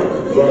here.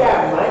 He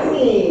got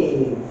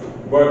money.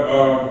 But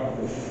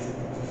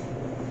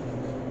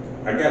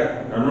I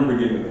remember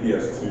getting the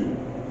PS2 in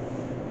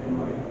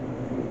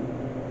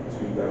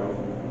 2000,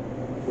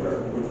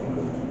 whatever, which one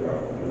was it,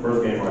 2000? The first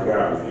game I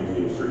got was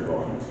NBA Street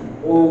Volume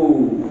 2. Ooh,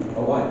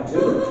 oh, I do.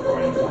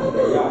 Volume 2.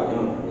 Okay, y'all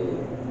young.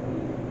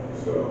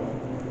 So.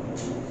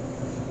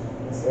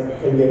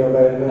 Can get no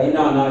better than that. Hey,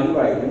 no, you're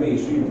right. NBA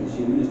Street was the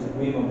shit.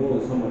 Me and my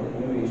boys, somebody,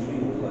 NBA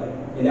Street was like,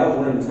 and that was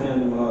around the time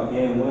and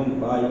one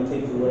volume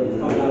tapes or whatever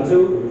coming out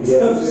too.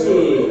 Yes,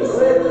 Shit.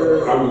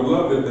 I would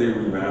love if they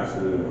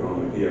remastered it on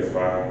the PS5.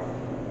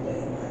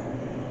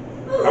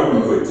 I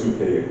wouldn't play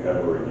 2K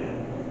ever again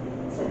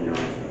from your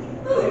own?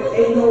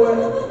 Hey, you know what?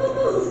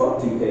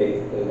 Fuck 2K.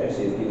 That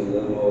shit's getting a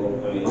little more.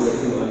 I mean,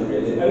 it's too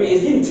unrealistic. I mean,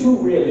 it's getting too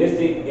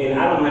realistic, and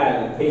I don't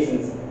have the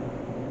patience.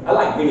 I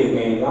like video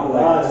games. I don't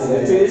like this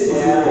shit. This shit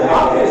is real.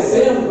 I'll play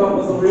Sims, but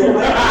with some real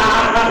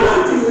life. This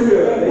shit too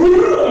real.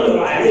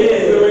 I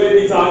didn't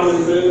really be talking to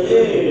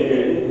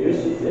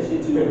That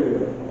shit too real.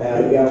 We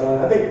got one.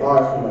 I think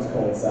ours pretty much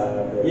coincide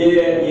up there.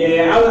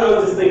 Yeah. I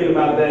was just thinking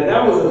about that.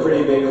 That was a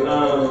pretty big one.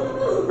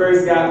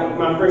 First got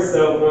my first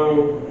cell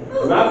phone.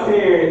 My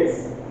parents,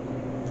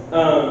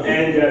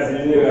 and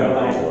Justin, you know,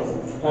 like,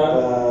 we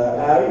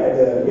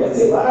had the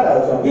slide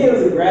out jump. yeah, it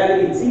was a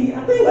Gravity T. I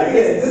think Like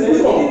this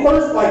was on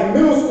first like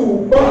middle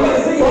school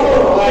bus. we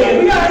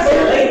got to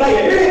like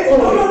minutes.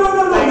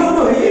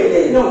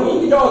 No, you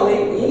can draw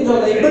late.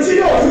 But you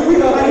know, we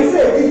like you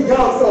said, we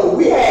young, so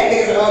we had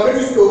niggas in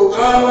elementary school,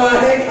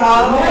 online,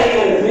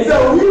 college. So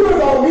we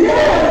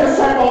had to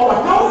track off the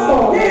house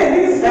phone. Yeah,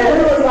 niggas. And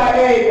we was like,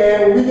 hey man,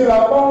 when we get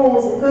our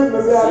phones for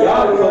Christmas,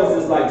 y'all the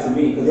closest like to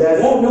me,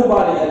 because won't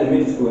nobody in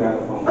elementary school have a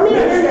phone. I mean, I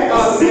think that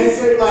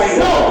elementary, like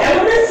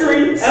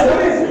elementary.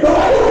 No, I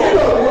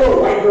know a little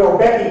white girl,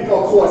 Becky, of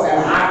course, had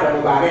an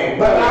iPhone by then.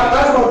 But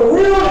that's what the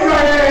real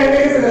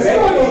niggas in the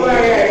struggle,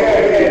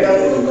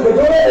 But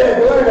go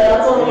ahead, I'm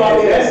talking about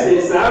that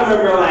shit. So I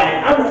remember, like,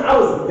 I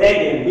was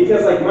begging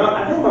because, like,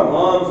 I think my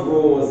mom's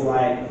rule was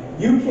like,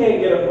 you can't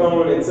get a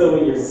phone until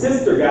when your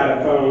sister got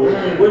a phone,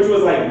 which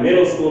was like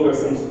middle school or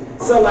some shit.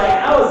 So like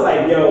I was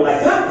like, yo, like,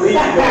 can I please?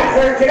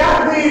 Can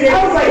I please? I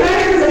was like,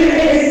 that is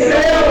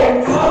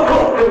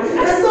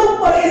It's so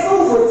funny. It's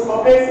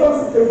so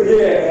stupid.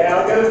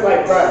 Yeah. And it's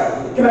like, bro,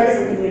 can I get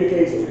some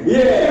communication?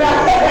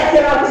 Yeah.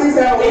 Can I please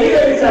have? And you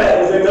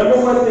know, the number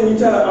one thing you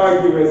try to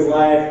argue is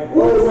like,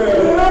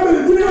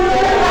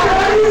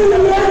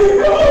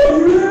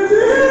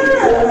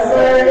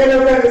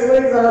 internet is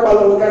links. I heard my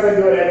little cousin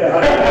doing that.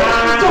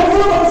 So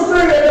we're on the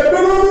street at the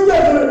middle of the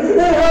desert.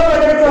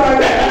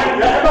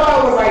 And I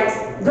was like,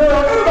 girl,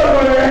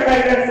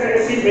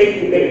 she made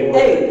me think.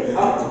 Hey, I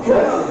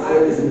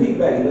just peek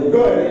back a little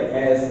bit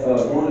as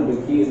one of the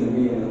kids and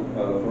being a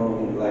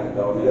grown black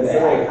adult. I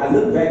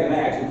look back and that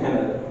actually kind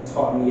of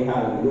taught me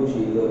how to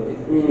negotiate a little bit.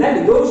 Not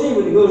negotiate,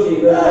 but negotiate.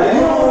 You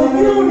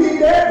don't need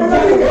that. Like,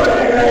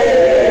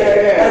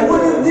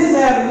 what if this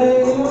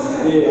happened?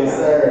 Yes,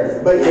 sir.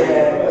 But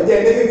yeah,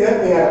 niggas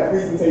definitely had a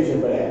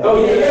presentation for that. oh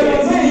yeah,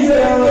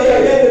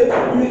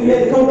 You had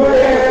to come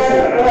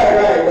back.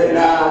 Right. But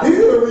these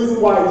are the reasons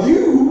why you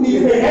need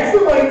to pay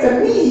extra money to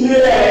me.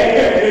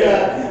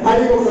 How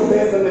you gonna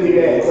convince them to do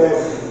that? But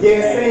yeah,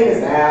 same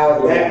as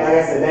Al. That, like I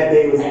said, that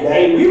day was that.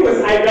 Hey, we was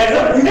I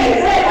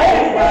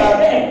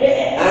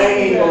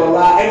ain't gonna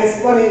lie, and it's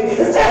funny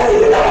because I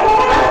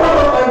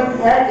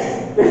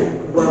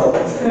unpacking, bro.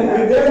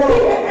 There's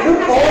old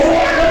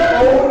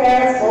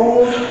ass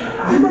phones.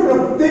 You remember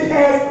the thick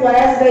ass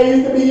flash they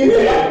used to be in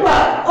there?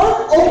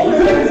 Open it.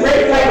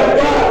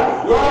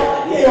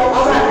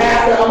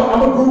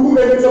 I'm a Google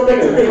image of it.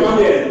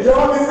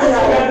 Y'all can see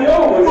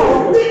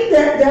how thick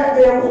that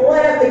goddamn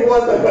plastic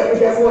was. But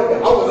guess what? I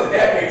wasn't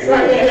that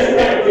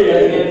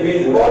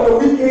big. On the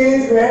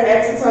weekends, you had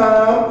extra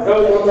time.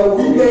 On the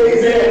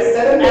weekdays, you had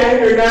 7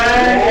 after 9.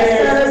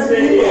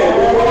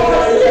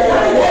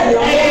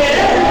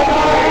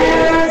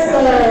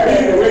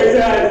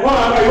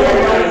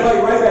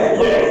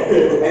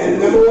 And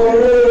number one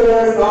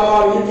is,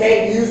 you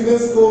can't use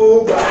this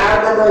school. But I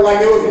remember, like,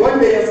 there was one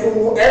day at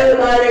school,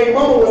 everybody,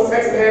 mama was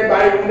texting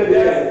everybody from the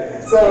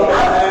desk. So,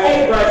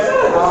 hey, bro,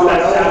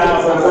 shout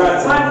out to bro.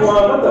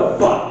 Taekwondo, what the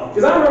fuck?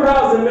 Because I remember I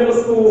was in middle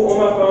school on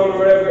my phone or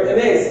whatever, and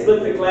they had split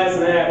the class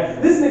in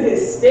half. This nigga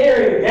is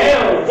staring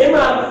down in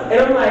my, and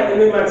I'm like, and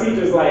then my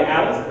teacher's like,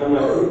 Alex, I'm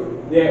like,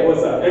 yeah,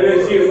 what's up? And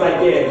then she was like,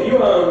 yeah, you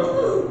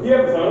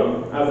have a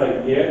phone? I was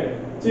like, yeah.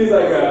 She was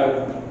like,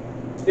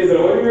 is it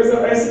on you or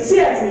something? And she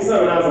asked me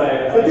something, and I was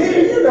like, but then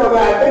you know what I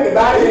think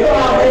about it. You know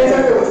how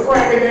Manchester was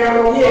cracking down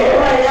on she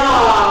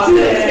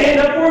would stand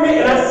up for me,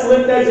 and I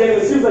slipped that Jay,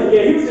 and she was like,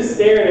 yeah, he was just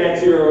staring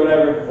at you or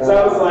whatever. So I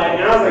was like,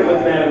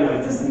 looking at him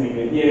like, this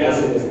nigga, that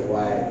shit is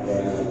whack,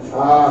 man.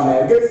 Oh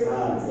man, good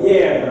times.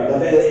 Yeah, bro.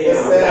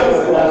 That was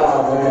fun.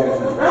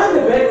 I had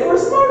to beg for a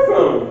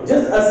smartphone.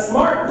 Just a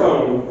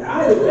smartphone. I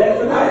had to beg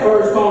for that. My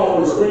first phone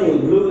on the screen was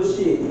blue as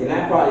shit, and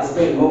I probably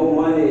spent more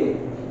money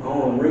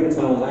on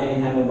ringtones. I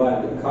ain't have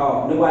nobody to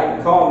call. Nobody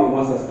could call me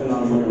once I spent all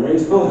the money on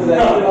ringtones. I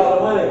spent all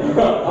the money on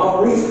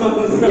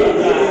ringtones.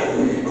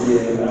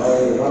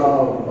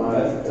 Oh my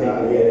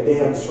god, yeah,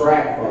 damn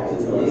track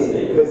phones.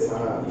 Good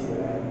times,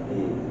 man.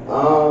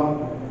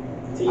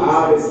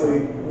 Obviously,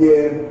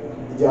 yeah.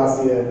 Did y'all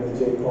see the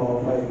Jake Paul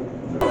fight?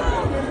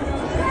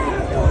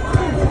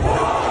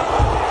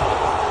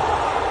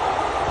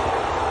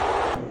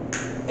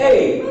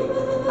 Hey, I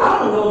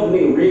don't know if the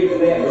nigga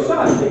rigged that, but shout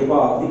out to Jake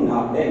Paul. He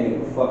knocked that nigga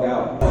the fuck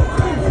out.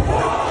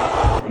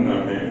 I'm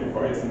not paying for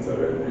fights until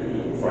that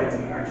nigga fights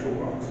an actual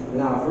boxer.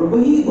 Nah,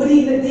 but he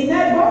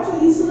not boxer.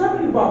 He's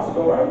celebrity boxer,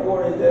 though, right?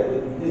 Or is that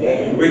what?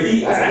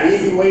 That's an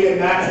easy way to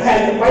not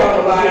have to fight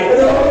nobody.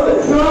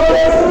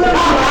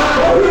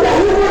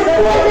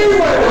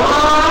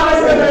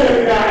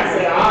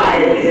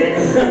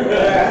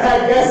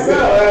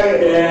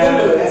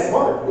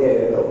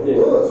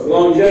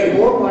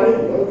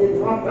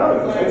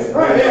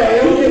 Right,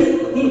 yeah.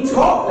 He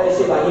talk that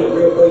shit like he a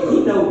real player. He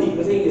know deep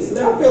as he is.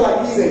 I feel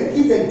like he's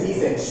in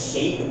decent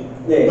shape.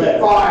 Yeah. But as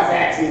far as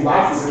actually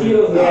boxing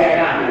skills,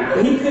 yeah,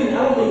 But he couldn't. I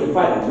don't think he could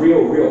fight a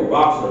real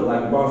boxer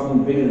like a boxer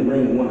who's been in the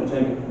ring and won a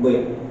champion. But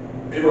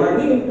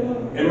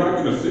am I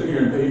gonna sit here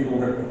and pay for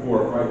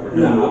a fight for him?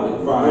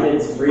 No, But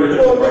it's free.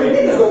 Well,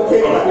 niggas don't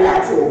pay for the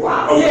actual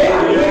boxing.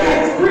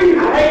 it's free,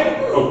 right?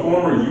 A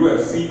former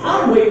UFC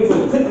fighter. I'm waiting for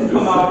the clip to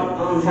come out.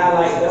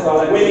 Highlight. That's all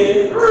I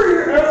win.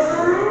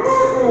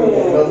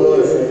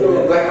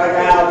 Like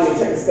I'll be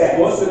check the stats.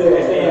 Sports Center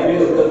that stay in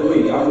business because of me.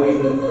 I'm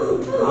waiting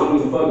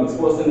fucking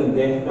Sports Center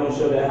then don't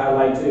show that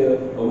highlight till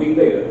a week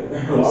later.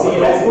 I'm seeing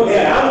that Sports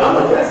Center. I'm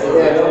a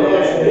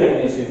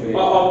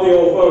Off the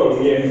old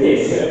phone,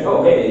 yeah.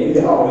 Oh, hey,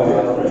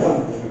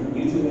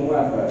 YouTube and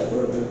Wi-Fi.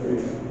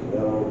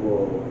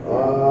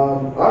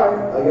 Alright,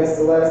 I guess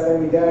the last thing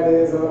we got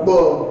is,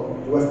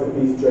 rest in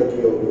peace, Drake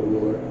killed the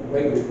ruler.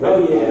 Oh,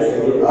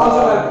 yeah.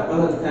 Also,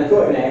 go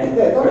ahead.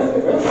 Rest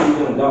in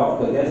peace on Dog,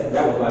 because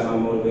that was like my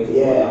motivation for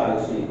a lot of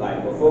shit. Like,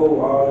 before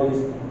all this,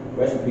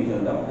 rest in peace on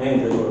Dog.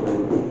 And Drake killed the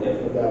ruler.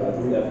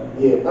 Definitely.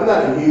 Yeah, I'm not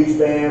a huge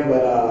fan,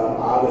 but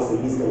obviously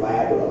he's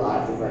collabed with a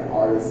lot of different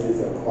artists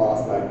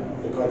across like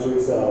the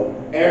country, so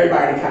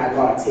everybody kind of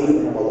got a taste of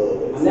him a little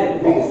bit. I'm not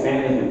the biggest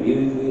fan of him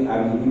musically. I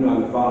mean, I've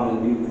been following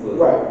his music for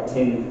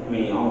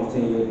almost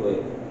 10 years, but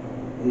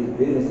his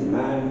business is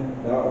mine.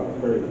 Dog is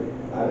crazy.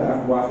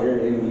 I've watched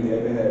every interview he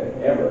ever had,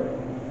 ever.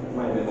 It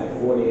might have been like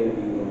 40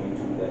 interviews on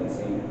YouTube that I've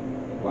seen,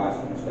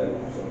 watched and studied.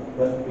 So,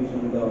 rest in peace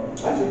on the dog.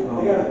 Actually, I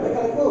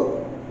got a quote.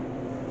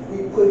 We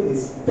put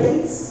his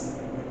face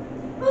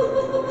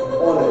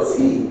on a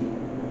tee.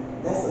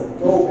 That's a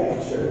throwback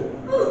shirt.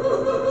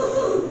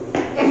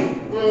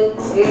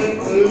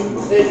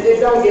 It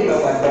don't get no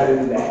much better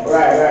than that.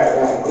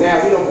 Right. Now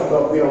we don't come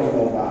on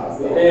vibes.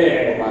 So.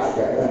 Yeah.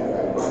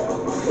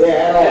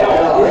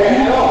 At all. What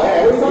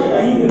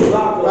are you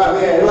talking about?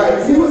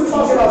 Right. He was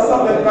talking about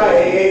something, right?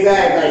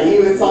 Exactly. He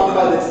was talking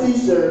about the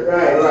T-shirt.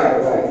 Right.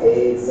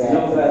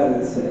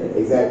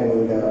 Exactly.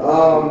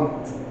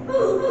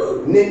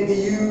 Nick, do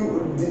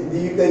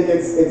you think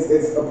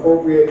it's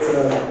appropriate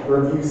to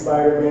review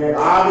Spider-Man?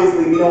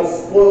 Obviously, we don't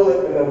spoil it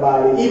for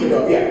nobody, even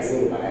though if you haven't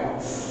seen it by now.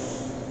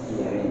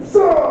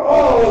 So,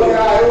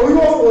 we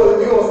won't spoil it.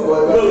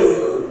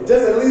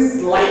 Just at least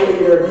slightly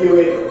review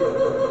it.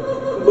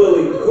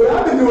 What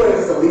I've been doing is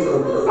just at least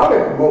I've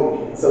been promoting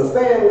it. So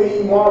Stan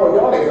Lee, Marvel,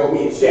 y'all niggas owe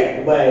me a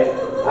check, but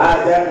I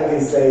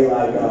definitely say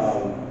like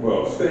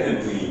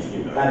Stan Lee,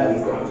 you know. Not at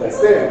least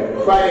Stan,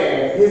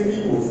 right? His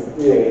people's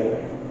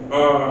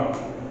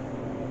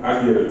I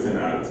give it a 10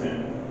 out of 10.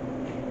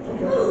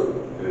 Okay.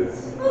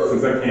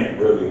 Since I can't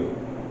really,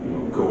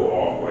 go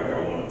off like I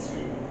want to.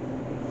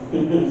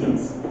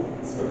 Since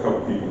a couple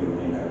people in the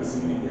room haven't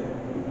seen it yet.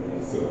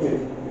 So.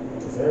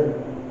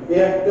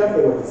 Yeah,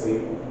 definitely worth to see.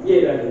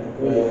 Yeah,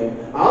 definitely.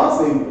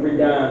 Honestly,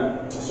 redone.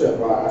 I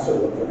should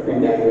look for it.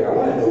 I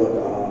want to know what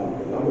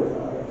the numbers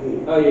are.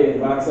 Oh yeah,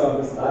 box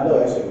office. I know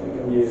that shit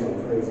would be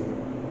something crazy.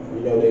 You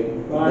know they.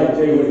 I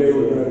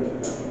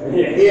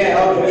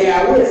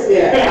wish.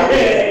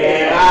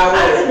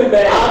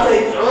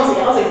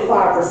 I'll take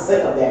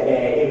 5% of that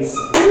bag and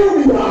still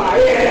be high.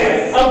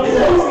 Yes,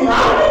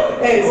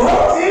 and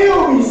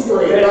still be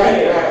straight.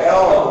 Right.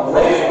 Oh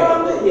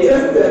man,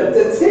 just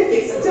the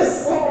tickets, just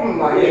something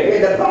like that.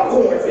 And the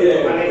popcorn,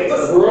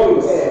 just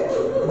gross.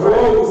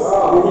 Gross.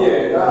 Oh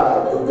yeah. God.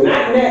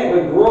 Not that,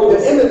 but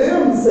gross. The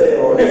M&M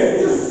sale.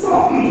 Just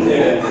something.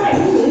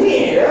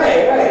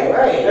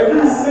 Right.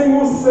 Every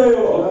single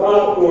sale of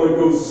popcorn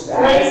goes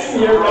straight to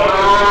your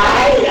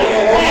bag.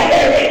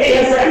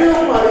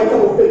 Still money,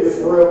 couple figures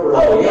for real.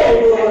 Oh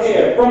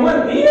yeah. From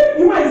one beer,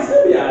 you might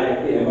still be out of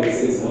here. Like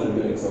 600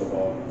 million so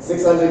far.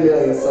 600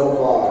 million so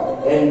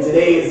far. And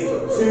today is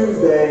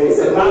Tuesday.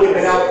 So it's only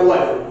been out for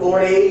what? 4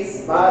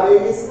 days? 5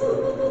 days?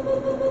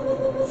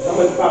 How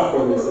much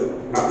popcorn is it?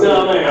 I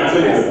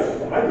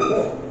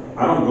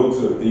don't go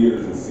to the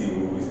theaters and see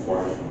movies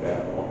twice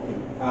that often.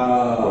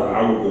 But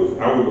I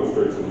would go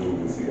straight to the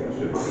movie and see that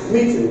shit.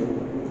 Me too.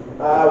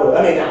 I would. I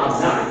mean, I'm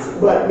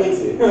not, but me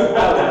too. I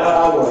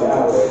would.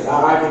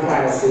 I can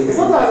kind of see. Because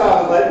sometimes I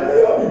was like,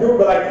 you do,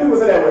 but like people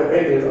say that with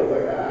Avengers, I was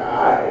like,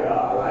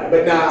 alright,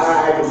 but nah,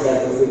 I can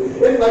definitely see.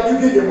 It's like you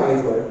get your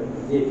money's worth.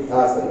 Yeah,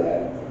 I'll say that.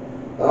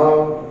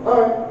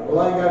 Alright. Well,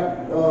 I ain't got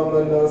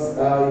nothing else.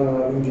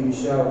 We can give you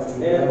shout-outs to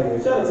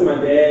shout out to my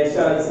dad.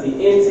 Shout out to the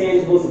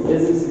intangibles of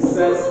business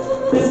success,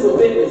 physical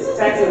fitness,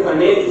 tax and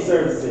financial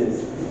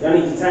services. Y'all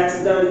need your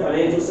taxes done,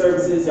 financial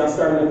services. Y'all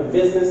starting up a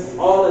business,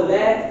 all of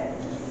that.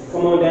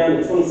 Come on down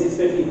to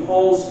 2650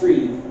 Hall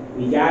Street.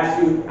 We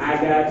got you, I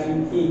got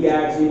you, he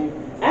got you.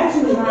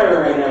 Actually hiring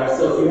right now,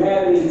 so if you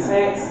have any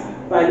tax,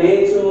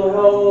 financial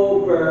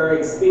help, or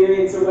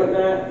experience or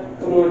whatnot,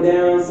 come on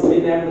down,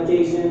 submit an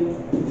application,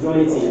 join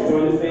the team,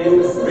 join the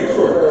family. Make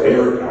sure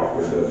Eric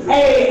Alfred does.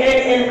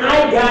 Hey, and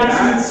I got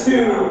you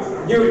too.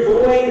 Your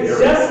boy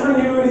just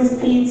renewed his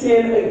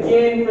P10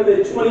 again for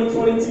the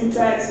 2022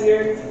 tax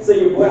year. So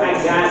your boy,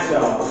 I got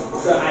y'all.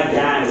 So I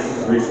got it.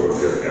 Make sure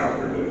Eric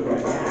Alfred does.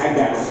 I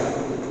got it.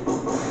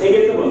 And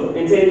get the book.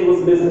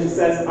 Intangibles, Business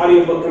Success,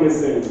 audiobook coming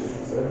soon.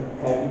 Sir,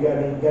 have you got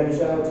any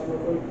shout-outs real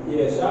quick?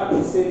 Yeah, shout out to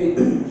the city,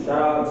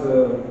 shout out to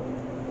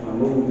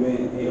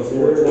Movement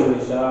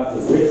 80420, shout out to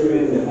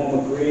Richmond, the home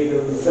of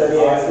creators.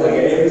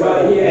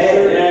 Everybody here.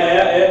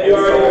 Yeah, you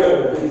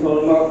already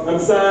know. I'm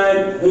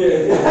signed.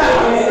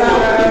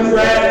 I'm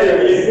drafted.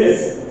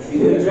 You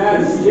didn't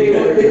draft the CJ.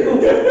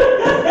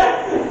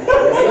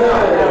 I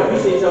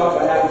appreciate y'all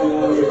for having me on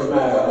here. It's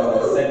my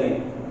second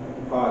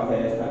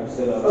podcast type of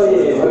setup. Oh,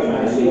 yeah, I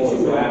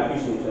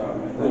appreciate y'all, man.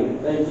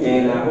 Thank you.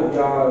 And I hope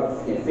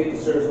y'all can fit the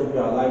shirts. Hope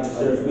y'all like the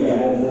shirts. We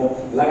got more.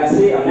 Like I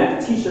said, I'm not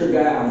the t-shirt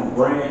guy. I'm a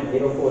brand.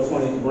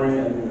 80420 is the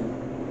brand.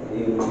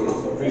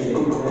 So appreciate it.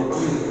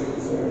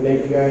 Nick,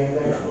 you got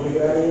anything? You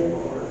got anything?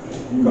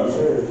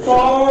 Sure.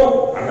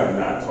 Paul! I have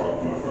not talked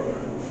to my brother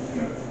in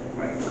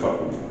like a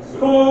couple months.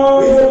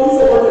 Paul! He's a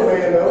working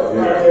man, though.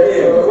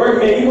 Yeah, working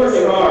man. You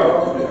working hard.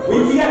 We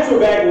got you a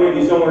bag of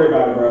Wendy's. Don't worry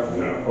about it, bro.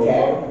 No.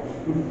 Okay.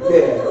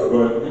 Yeah.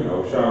 But, you know,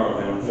 shout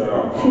out him, shout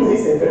out mom, He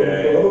said dad,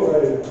 that.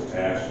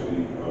 Ashley,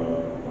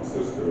 my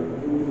sister.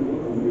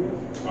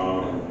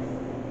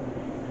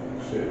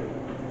 Shit.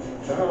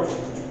 Shout out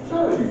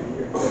you.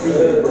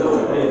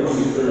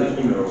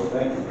 You know,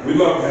 we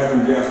love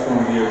having guests on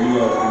here. We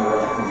love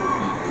interacting with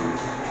people.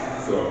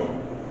 So,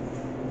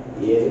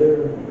 Yeah, sir.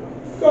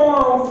 Go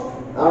on.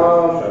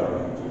 shout out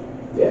to you.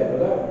 Yeah, no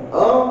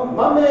doubt.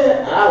 My man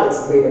Alex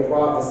made a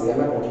prophecy. I'm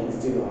not gonna keep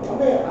this too long. My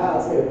man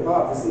Alex made a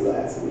prophecy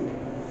last week.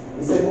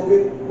 He said we'll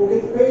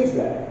get the page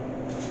back.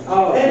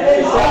 Oh,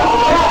 And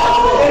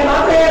my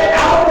man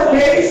Alex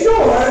made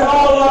sure that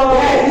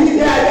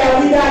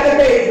we got the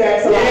page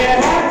back. So I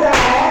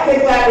have to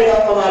clap it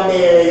up for my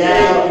man.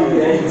 Now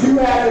you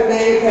have the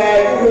name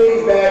tag,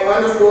 page back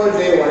 _J1.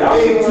 Y'all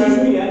can teach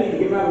me. I need to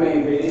get my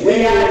main page. We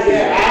got I'll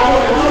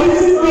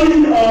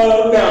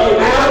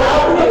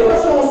put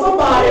pressure on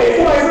somebody.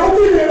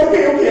 Somebody's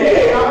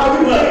okay. I'll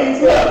do the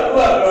page.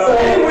 Look.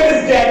 Anyways,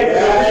 jacket for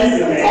a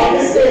reason, man.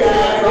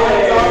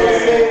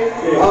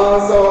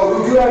 So we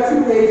do have 2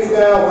 pages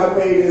now. One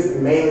page is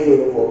mainly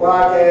for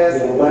podcasts,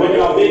 and one When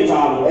y'all big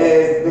time.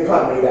 is the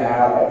company that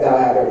have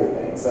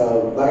everything.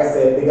 So, like I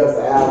said, big ups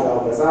to Al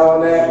helping us out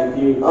on that.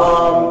 Thank you.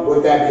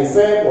 With that being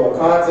said, more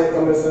content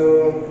coming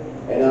soon.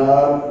 And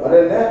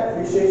other than that,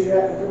 appreciate you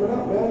coming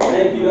out, man.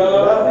 Thank you,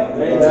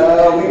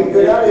 dog. We can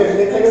get out here.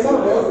 Nick, take us out,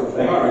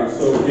 man. All right,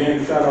 so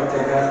again, shout out to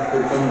that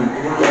for coming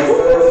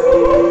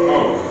through.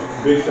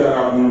 Oh, big shout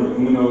out to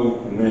Uno,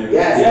 man.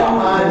 Yes,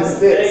 behind the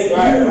sticks.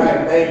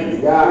 Right. Thank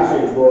you. Gosh,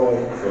 boy.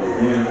 So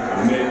again,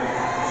 I'm Nick.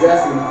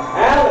 Jesse.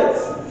 Alex.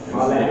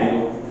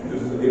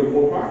 This is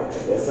 804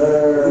 Podcast. Yes,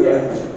 sir. Yeah.